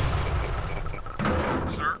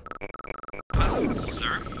 Sir. Pilot report.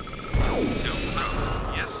 Sir? No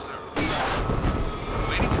problem. Yes, sir.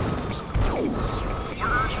 Waiting orders.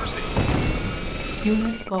 Orders received.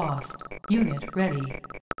 Unit lost. Unit ready.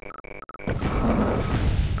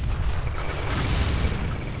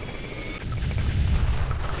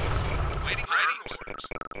 Waiting orders.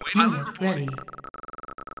 Waiting Unit report. ready.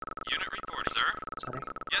 Unit reporting. Sir? Sonny,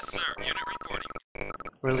 Yes, sir. Unit reporting.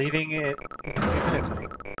 we're leaving it in a few minutes, Sonny.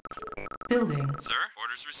 Building. Sir?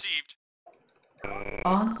 Orders received.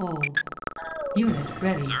 On hold. Unit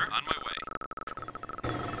ready. Sir? On my way.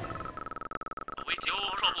 Awaiting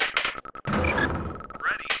all trouble.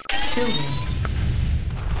 Ready. Building.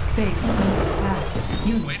 Base under attack.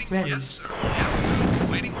 Unit Waiting. ready. Yes, sir. Yes, sir.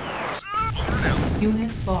 Waiting orders. Over and out.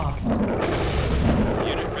 Unit lost.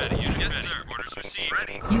 Unit ready. Unit yes, ready. Sir. Orders received.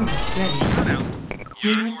 Ready. Unit ready. Over and out.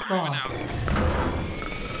 Unit order lost. out.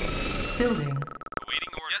 Building.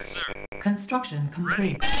 Awaiting orders. Yes, sir. Construction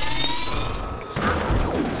complete. Sir.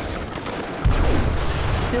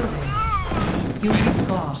 Building. Unit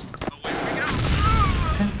lost. Away we go.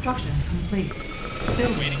 Construction complete.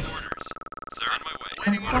 Building. Awaiting orders. Sir, on my way.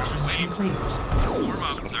 Construction complete. Warm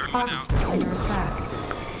up, sir. Moving out. Harvester under attack.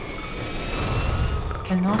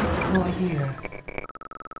 Cannot deploy here.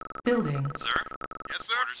 Building. Sir? Yes,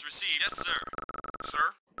 sir. Orders received. Yes, sir. Sir.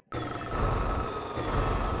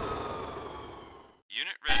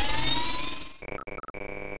 Unit ready.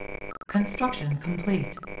 Construction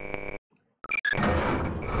complete.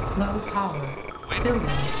 Low power. Building.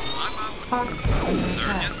 I'm on way. Harvester under Sir,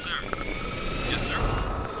 attack. yes, sir. Yes, sir.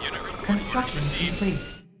 Unit reporting. Construction Orders received. complete.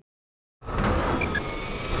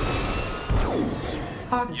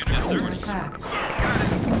 Harvester Yes, sir. under attack. Got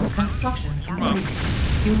it. Construction complete.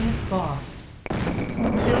 Unit lost.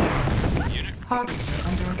 Building. Unit Harvester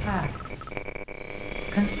under attack.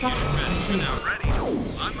 Construction ready. Moving complete. out. Ready.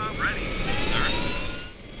 I'm on ready. Sir?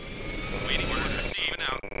 Awaiting orders received. Moving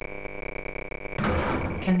out.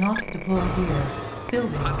 Cannot deploy here.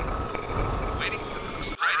 Building. Waiting orders.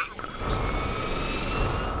 Ready.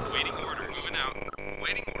 Awaiting orders. Moving out.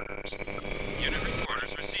 Waiting orders. Unit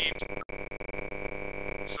orders received.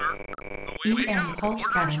 Sir. Away we go. EM pulse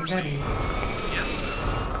Orders cannon received. ready. Yes, sir.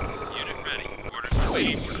 Unit ready. Orders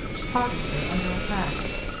received. Harvester under attack.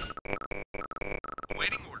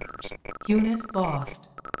 Waiting orders. Unit lost.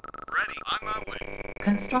 Ready. On my way.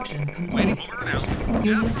 Construction Waiting complete. over and out.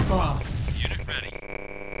 Unit lost. Unit ready.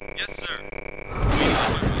 Yes, sir. Waiting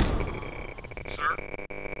on my way. Sir.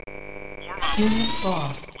 Warm up. Unit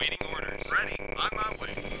lost. Waiting orders. Ready. On my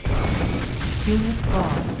way. Unit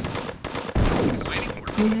lost. Waiting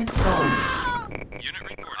orders. Unit lost. Unit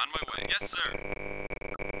report. On my way. Yes, sir.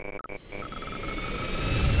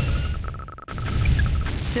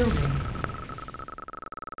 Building.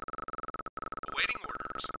 Waiting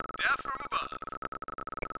orders. Death from above.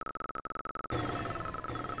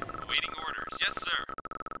 Awaiting orders. Yes, sir.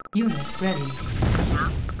 Unit ready. Sir.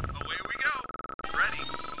 Away we go. Ready.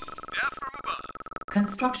 Death from above.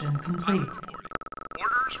 Construction complete. Pilot reporting.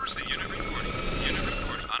 Orders received. Unit reporting. Unit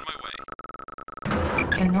reporting. On my way.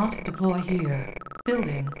 Cannot deploy here.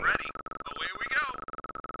 Building. Ready. Away we go.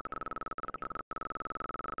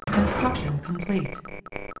 Construction complete.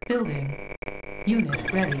 Building.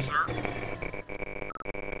 Unit ready. Sir.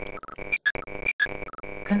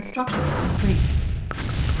 Construction complete.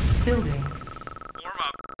 Building. Warm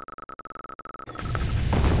up.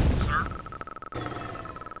 Sir.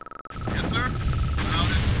 Yes, sir. Loud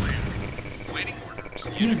and clear. Waiting orders.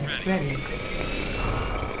 Unit ready. ready.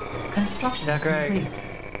 Construction Yeah, Greg. complete.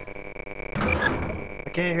 I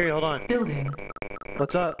can't hear you. Hold on. Building.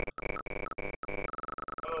 What's up?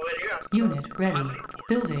 Unit ready.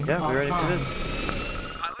 Building Yeah, we ready for offline. this.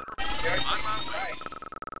 Pilot report. On my way.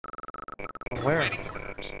 Where? Waiting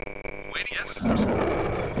orders. Waiting. Yes, sir.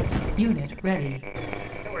 Unit ready.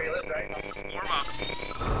 Warm up.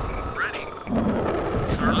 Ready.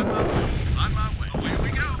 Sir, on my way. On my way. Away we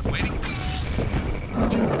go. Waiting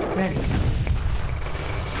orders. Unit ready.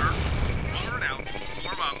 Sir. Over and out.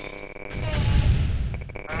 Warm up.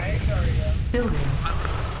 Building.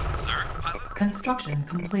 Pilot. Sir. Pilot. Construction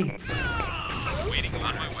complete. Waiting on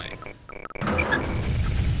my way.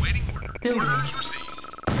 Waiting orders. Building. Orders received.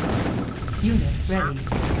 Unit Sir. ready.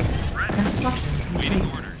 Ready. Construction Waiting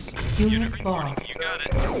complete. orders. Unit reporting. lost. You got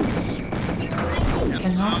it.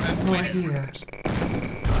 Cannot deploy here.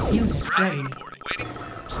 Unit ready. Waiting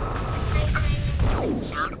orders.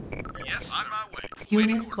 Sir? Yes, on my way.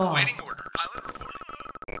 Unit Waiting lost. orders. Pilot reporting.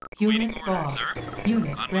 Unit orders, lost. sir.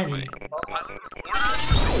 Unit On my ready. way. Pilot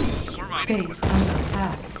orders received. For my Base under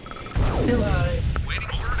attack. Building. waiting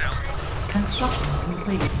order now. Construction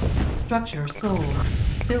complete. Structure sold.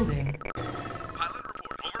 Building. Pilot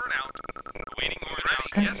report. Over and out. Awaiting orders.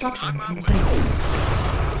 Ready. Construction yes, on my complete.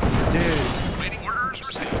 Dude. way. Waiting orders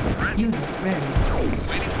received. Ready. Unit ready.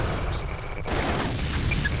 Waiting orders.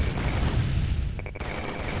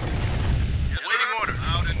 Yes, waiting order.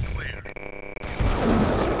 Out and clear.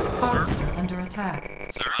 Harvester under attack.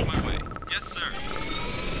 Sir, on my way. Yes, sir.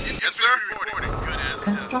 Yes, sir. Reporting. Good as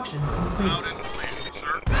done. Construction Out complete. and clear,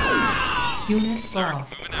 sir. Unit Sir,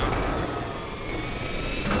 lost. moving out.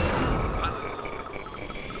 Pilot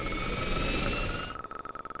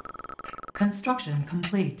Construction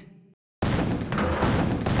complete.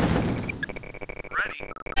 ready.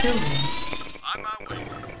 Building. On my way.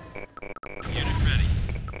 Unit ready.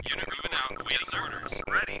 Unit moving out. Awaiting orders.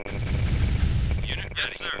 Ready. Unit ready.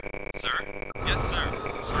 Yes, sir. Sir? Yes, sir.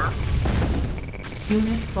 Sir.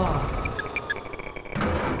 Unit lost.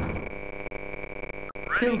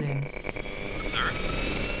 Ready. Building. Sir?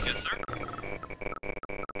 Yes, sir.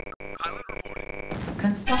 Pilot reporting.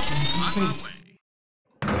 Construction On my complete. way.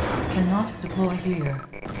 Cannot deploy here.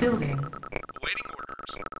 Building. Waiting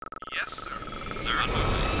orders. Yes, sir. Sir, on my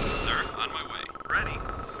way. Sir, on my way. Ready.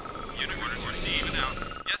 Unit orders received out.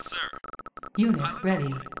 Yes, sir. Unit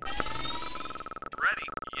ready. Ready.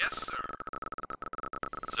 Yes, sir.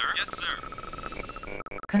 Sir? Yes, sir.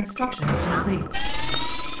 Construction complete.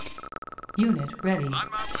 Unit ready. On my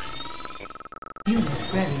way.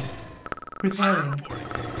 Unit ready. Pilot Repairing. reporting.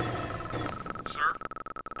 Sir.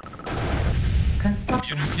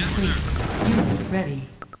 Construction Unit, yes, complete. sir. Unit ready.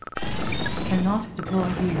 Cannot deploy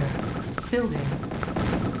here. Building.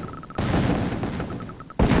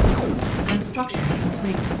 Construction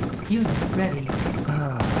complete. Unit ready.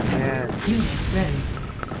 Oh, man. Unit ready.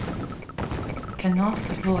 Cannot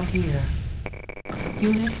deploy here.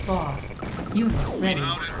 Unit lost. Unit ready.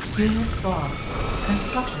 Unit lost.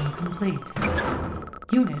 Construction complete.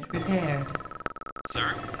 Unit repaired.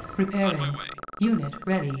 Sir? On Repairing. my way. Unit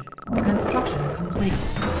ready. Construction complete.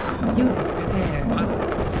 Unit repaired.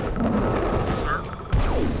 Sir.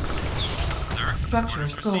 Sir? Structure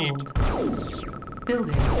Orders received. sold.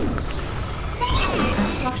 Building.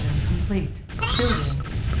 Construction complete. Building.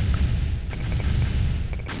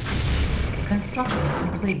 Construction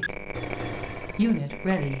complete. Unit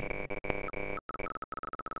ready.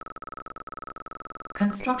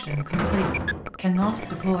 Construction complete. Cannot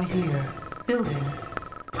deploy here. Building.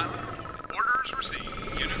 Pilot reporting. Orders received.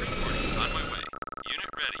 Unit reporting. On my way.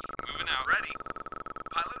 Unit ready. Moving out. Ready.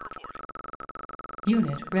 Pilot reporting.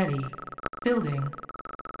 Unit ready. Building.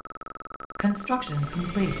 Construction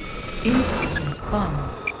complete. Insufficient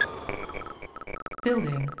funds.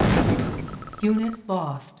 Building. Unit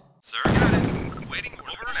lost. Sir? Got it. Waiting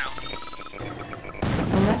order. Over and out.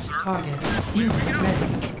 Select Sir. target. Here Unit we go. ready.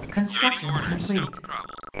 Awaiting Construction orders. No complete.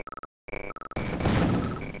 problem.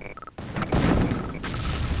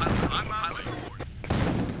 Pilot on my way.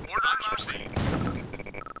 Orders received.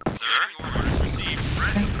 Sir? Orders received.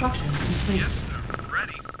 Ready. Construction complete. Yes, sir.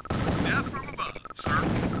 Ready. Death from above, sir.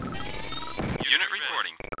 Unit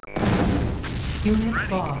reporting. Unit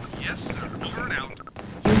Ready. lost. Yes, sir. Over and out.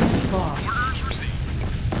 Unit lost. Orders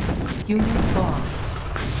received. Unit lost.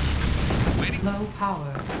 Waiting. Low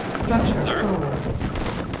power. Structure Sir. sold.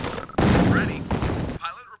 Ready.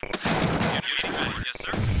 Pilot reporting. Unit ready. Yes,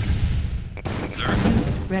 sir. Sir?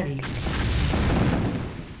 Unit ready.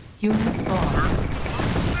 Unit Sir. lost.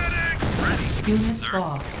 Medic. Ready. Unit Sir.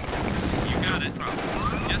 lost. You got it.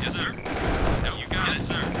 Yes, sir. No, you got it,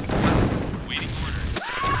 sir. Waiting orders.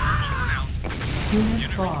 Sir, over and out. Unit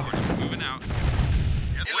Unit lost. reporting. Moving out.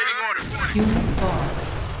 Yes, waiting order. Unit lost.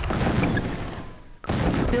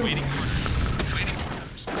 Building. Waiting orders. Waiting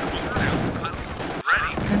orders. Over and out. Pilot.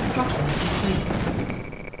 Ready. Construction complete.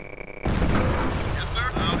 Yes, sir.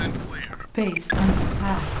 Out and clear. Base under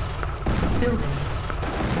attack. Building.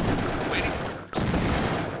 Waiting orders.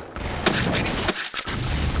 Waiting.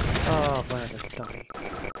 Oh, what a dummy.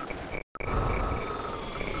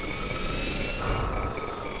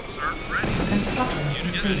 Sir, ready. Construction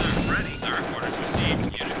Unit, yes, complete. sir. Ready. Sir, orders received.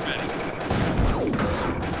 Unit ready.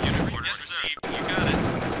 Unit orders received. You got it.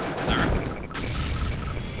 Sir?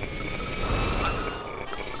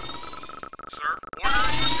 Sir,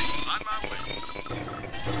 orders received. On my way.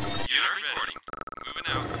 Unit reporting. Moving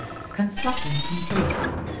out. Construction complete.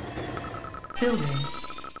 Building.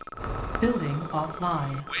 Building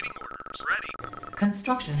offline. Waiting orders. Ready.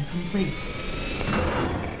 Construction complete.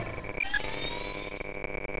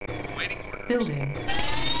 Waiting orders. Building.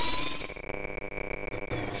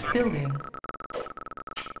 Sir. Building.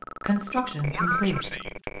 Construction Orders complete.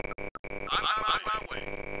 received. I'm on my way.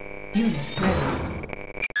 Unit ready.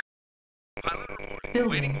 Pilot reporting. Building.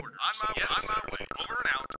 Waiting orders. On my way. Over and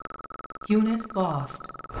out. Unit lost.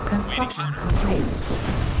 Construction complete.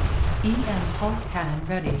 EM pulse cannon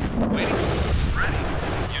ready. Waiting orders. Ready.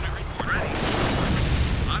 Unit report. Ready.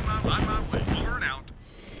 On my way. Over and out.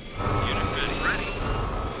 Unit ready. Ready.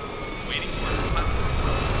 Waiting orders.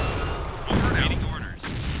 Over and out. Waiting orders.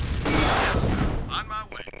 Yes, sir. On my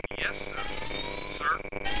way. Yes, sir. Sir.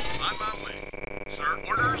 On my way. Sir.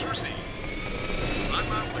 Orders received. On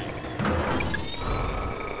my way.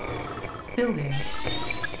 Building.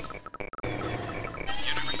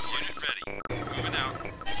 Unit report. Unit ready. Moving out.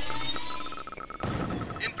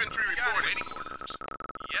 Infantry report. Waiting orders.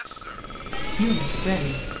 Yes, sir. Unit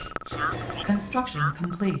ready. Sir. Construction Sir.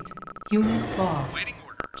 complete. Unit lost. Waiting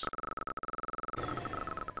orders.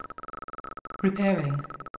 Repairing.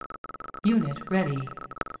 Unit ready.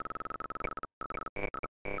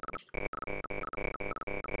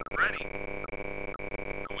 Ready.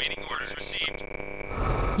 Awaiting orders received.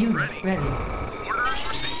 Unit Ready. ready. Orders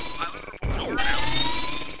received. Pilot report. Over and out.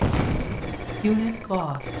 Unit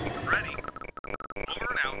lost. Ready. Over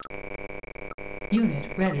and out. Unit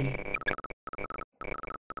ready.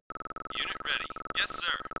 Unit ready. Yes,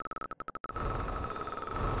 sir.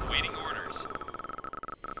 Awaiting orders.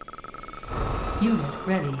 Unit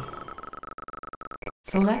ready.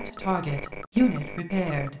 Select target. Unit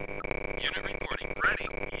repaired. Unit reporting. Ready.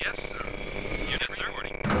 Yes, sir. Unit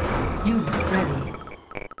reporting. Unit ready.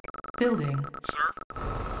 Building. Sir.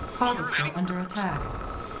 Harvester under attack.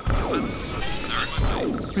 Sir, on my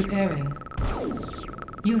way. Repairing.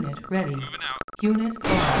 Unit ready. Moving out. Unit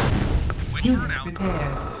lost. Waiting over and Unit out.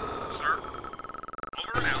 repaired. Sir.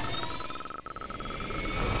 Over and out.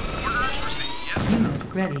 Orders received. Yes, sir. Unit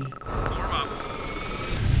ready. Warm up.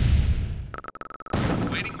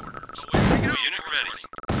 Waiting orders. Away we go. Unit ready.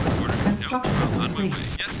 Orders. Construction No, on my complete. way.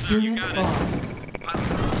 Yes, sir. You Unit got it. lost.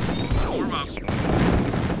 Pilot. Warm up.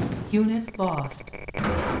 Unit lost.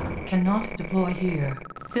 Cannot deploy here.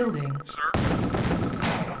 Building. Sir.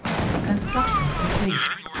 Construction complete.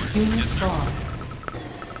 Awaiting orders. Unit Yes, sir. lost.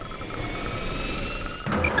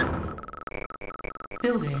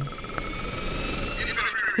 Building.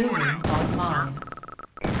 Infantry Building reporting. online.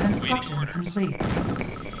 Construction orders. complete.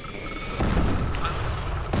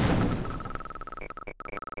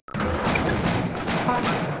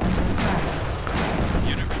 Harvester under attack.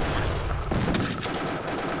 Unit reporting.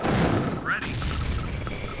 Ready.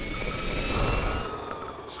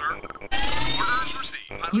 Sir. Orders received.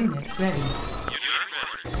 Pilot. Unit ready. Unit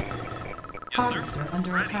orders. Yes, sir. Harvester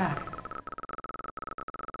under Ready. attack.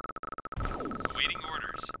 Awaiting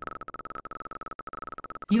orders.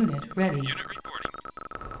 Unit ready. Unit reporting.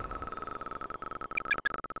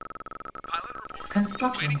 Pilot report.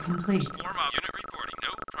 Construction Waiting complete. Warm up. Unit reporting.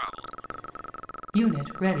 No problem. Unit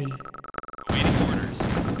ready. Awaiting orders.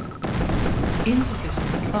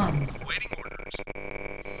 Insufficient funds. Waiting orders.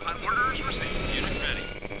 Pilot. Orders received. Unit ready.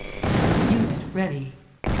 Unit ready.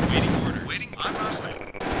 Awaiting orders. Waiting on my way.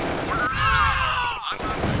 Orders received. On my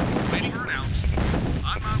way. Waiting for announced.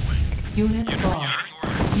 On my way. Unit Unit lost. receiving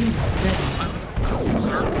orders. Unit ready. Pilot.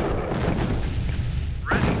 Sir.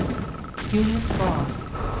 Ready. Unit lost.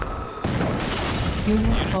 Unit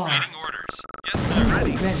Unit lost. awaiting orders. Yes, sir. Unit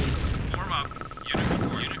Ready. ready. Warm up. Unit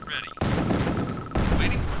report. Unit ready.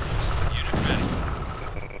 Waiting orders. Unit ready.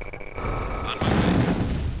 On my way.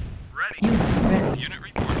 Ready. Unit ready. Unit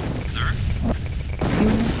reporting. Sir.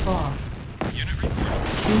 Unit lost. Unit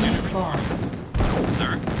reporting. Unit lost.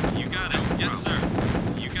 Sir. You got it. Yes, sir.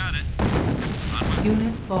 You got it. On my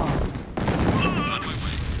Unit lost. On my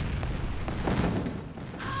way.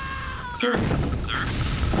 Sir. Sir.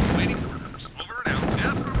 Waiting orders. Over and out.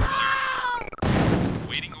 Death from Sir.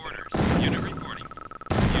 Waiting orders. Unit reporting.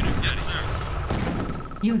 Unit yes, sir.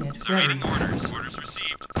 Unit Sir. ready. Waiting orders. Orders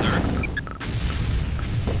received. Sir.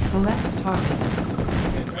 Select target.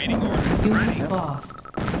 Waiting order. Unit Ready. lost.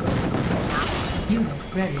 Sir. Unit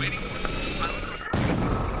ready. Waiting orders. Pilot.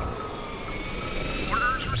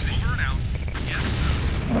 Orders received. Over and out. Yes, sir.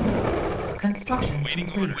 Construction Waiting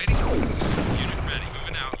complete. Waiting orders. Unit ready.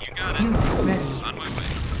 Moving out. You got it. Unit ready. On my way.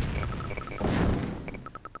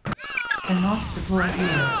 Cannot deploy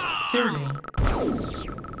here. Building.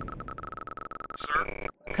 Sir.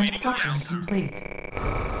 Construction complete.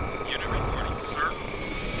 Unit reporting. Sir.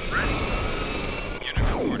 Ready. Unit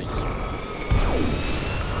reporting.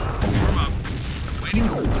 Warm up. Waiting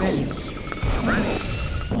Unit ready. Ready.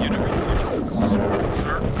 Unit reporting.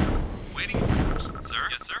 Sir, waiting orders. Sir?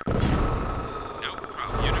 Yes, sir? No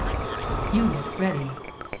problem. Unit reporting. Unit ready.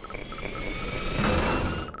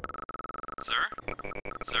 Sir?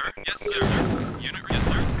 Sir? Yes, sir. Unit, yes,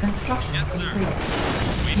 sir. Construction Yes, sir. complete.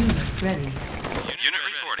 Waiting. Unit ready. Unit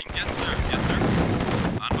reporting. Yes, sir. Yes, sir.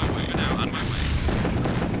 On my way. Moving out. On my way.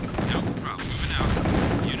 No problem. Moving out.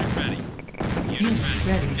 Unit ready. Unit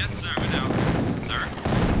ready. Yes, sir. Moving out. Sir?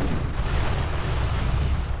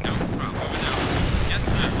 No problem. Moving out. Yes,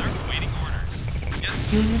 sir. Yes, sir. Waiting orders. Yes,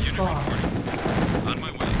 sir. Unit lost. reporting. On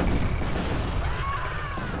my way.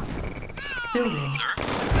 Building. Sir?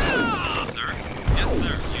 Sir? Yes,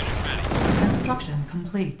 sir. Unit ready. Construction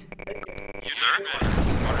complete. Unit sir? Ready.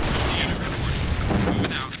 Orders to unit reporting.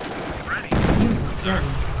 Moving out. Ready. Unit Sir?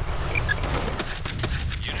 ready.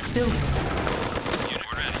 Unit Building. Unit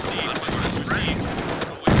ready. See. Orders received.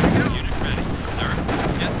 Away we go. Unit ready. Sir?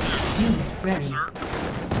 Yes, sir. Unit ready. Sir,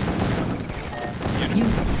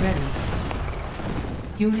 Unit ready.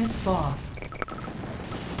 Unit lost.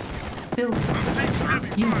 Building. I'm taking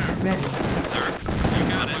heavy Unit fire. ready. Sir? You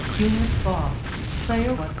got it. Unit lost.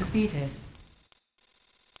 Player was defeated.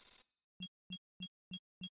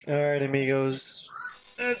 Alright, amigos.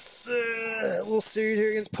 That's a little series here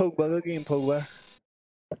against Pogba. Good game, Pogba.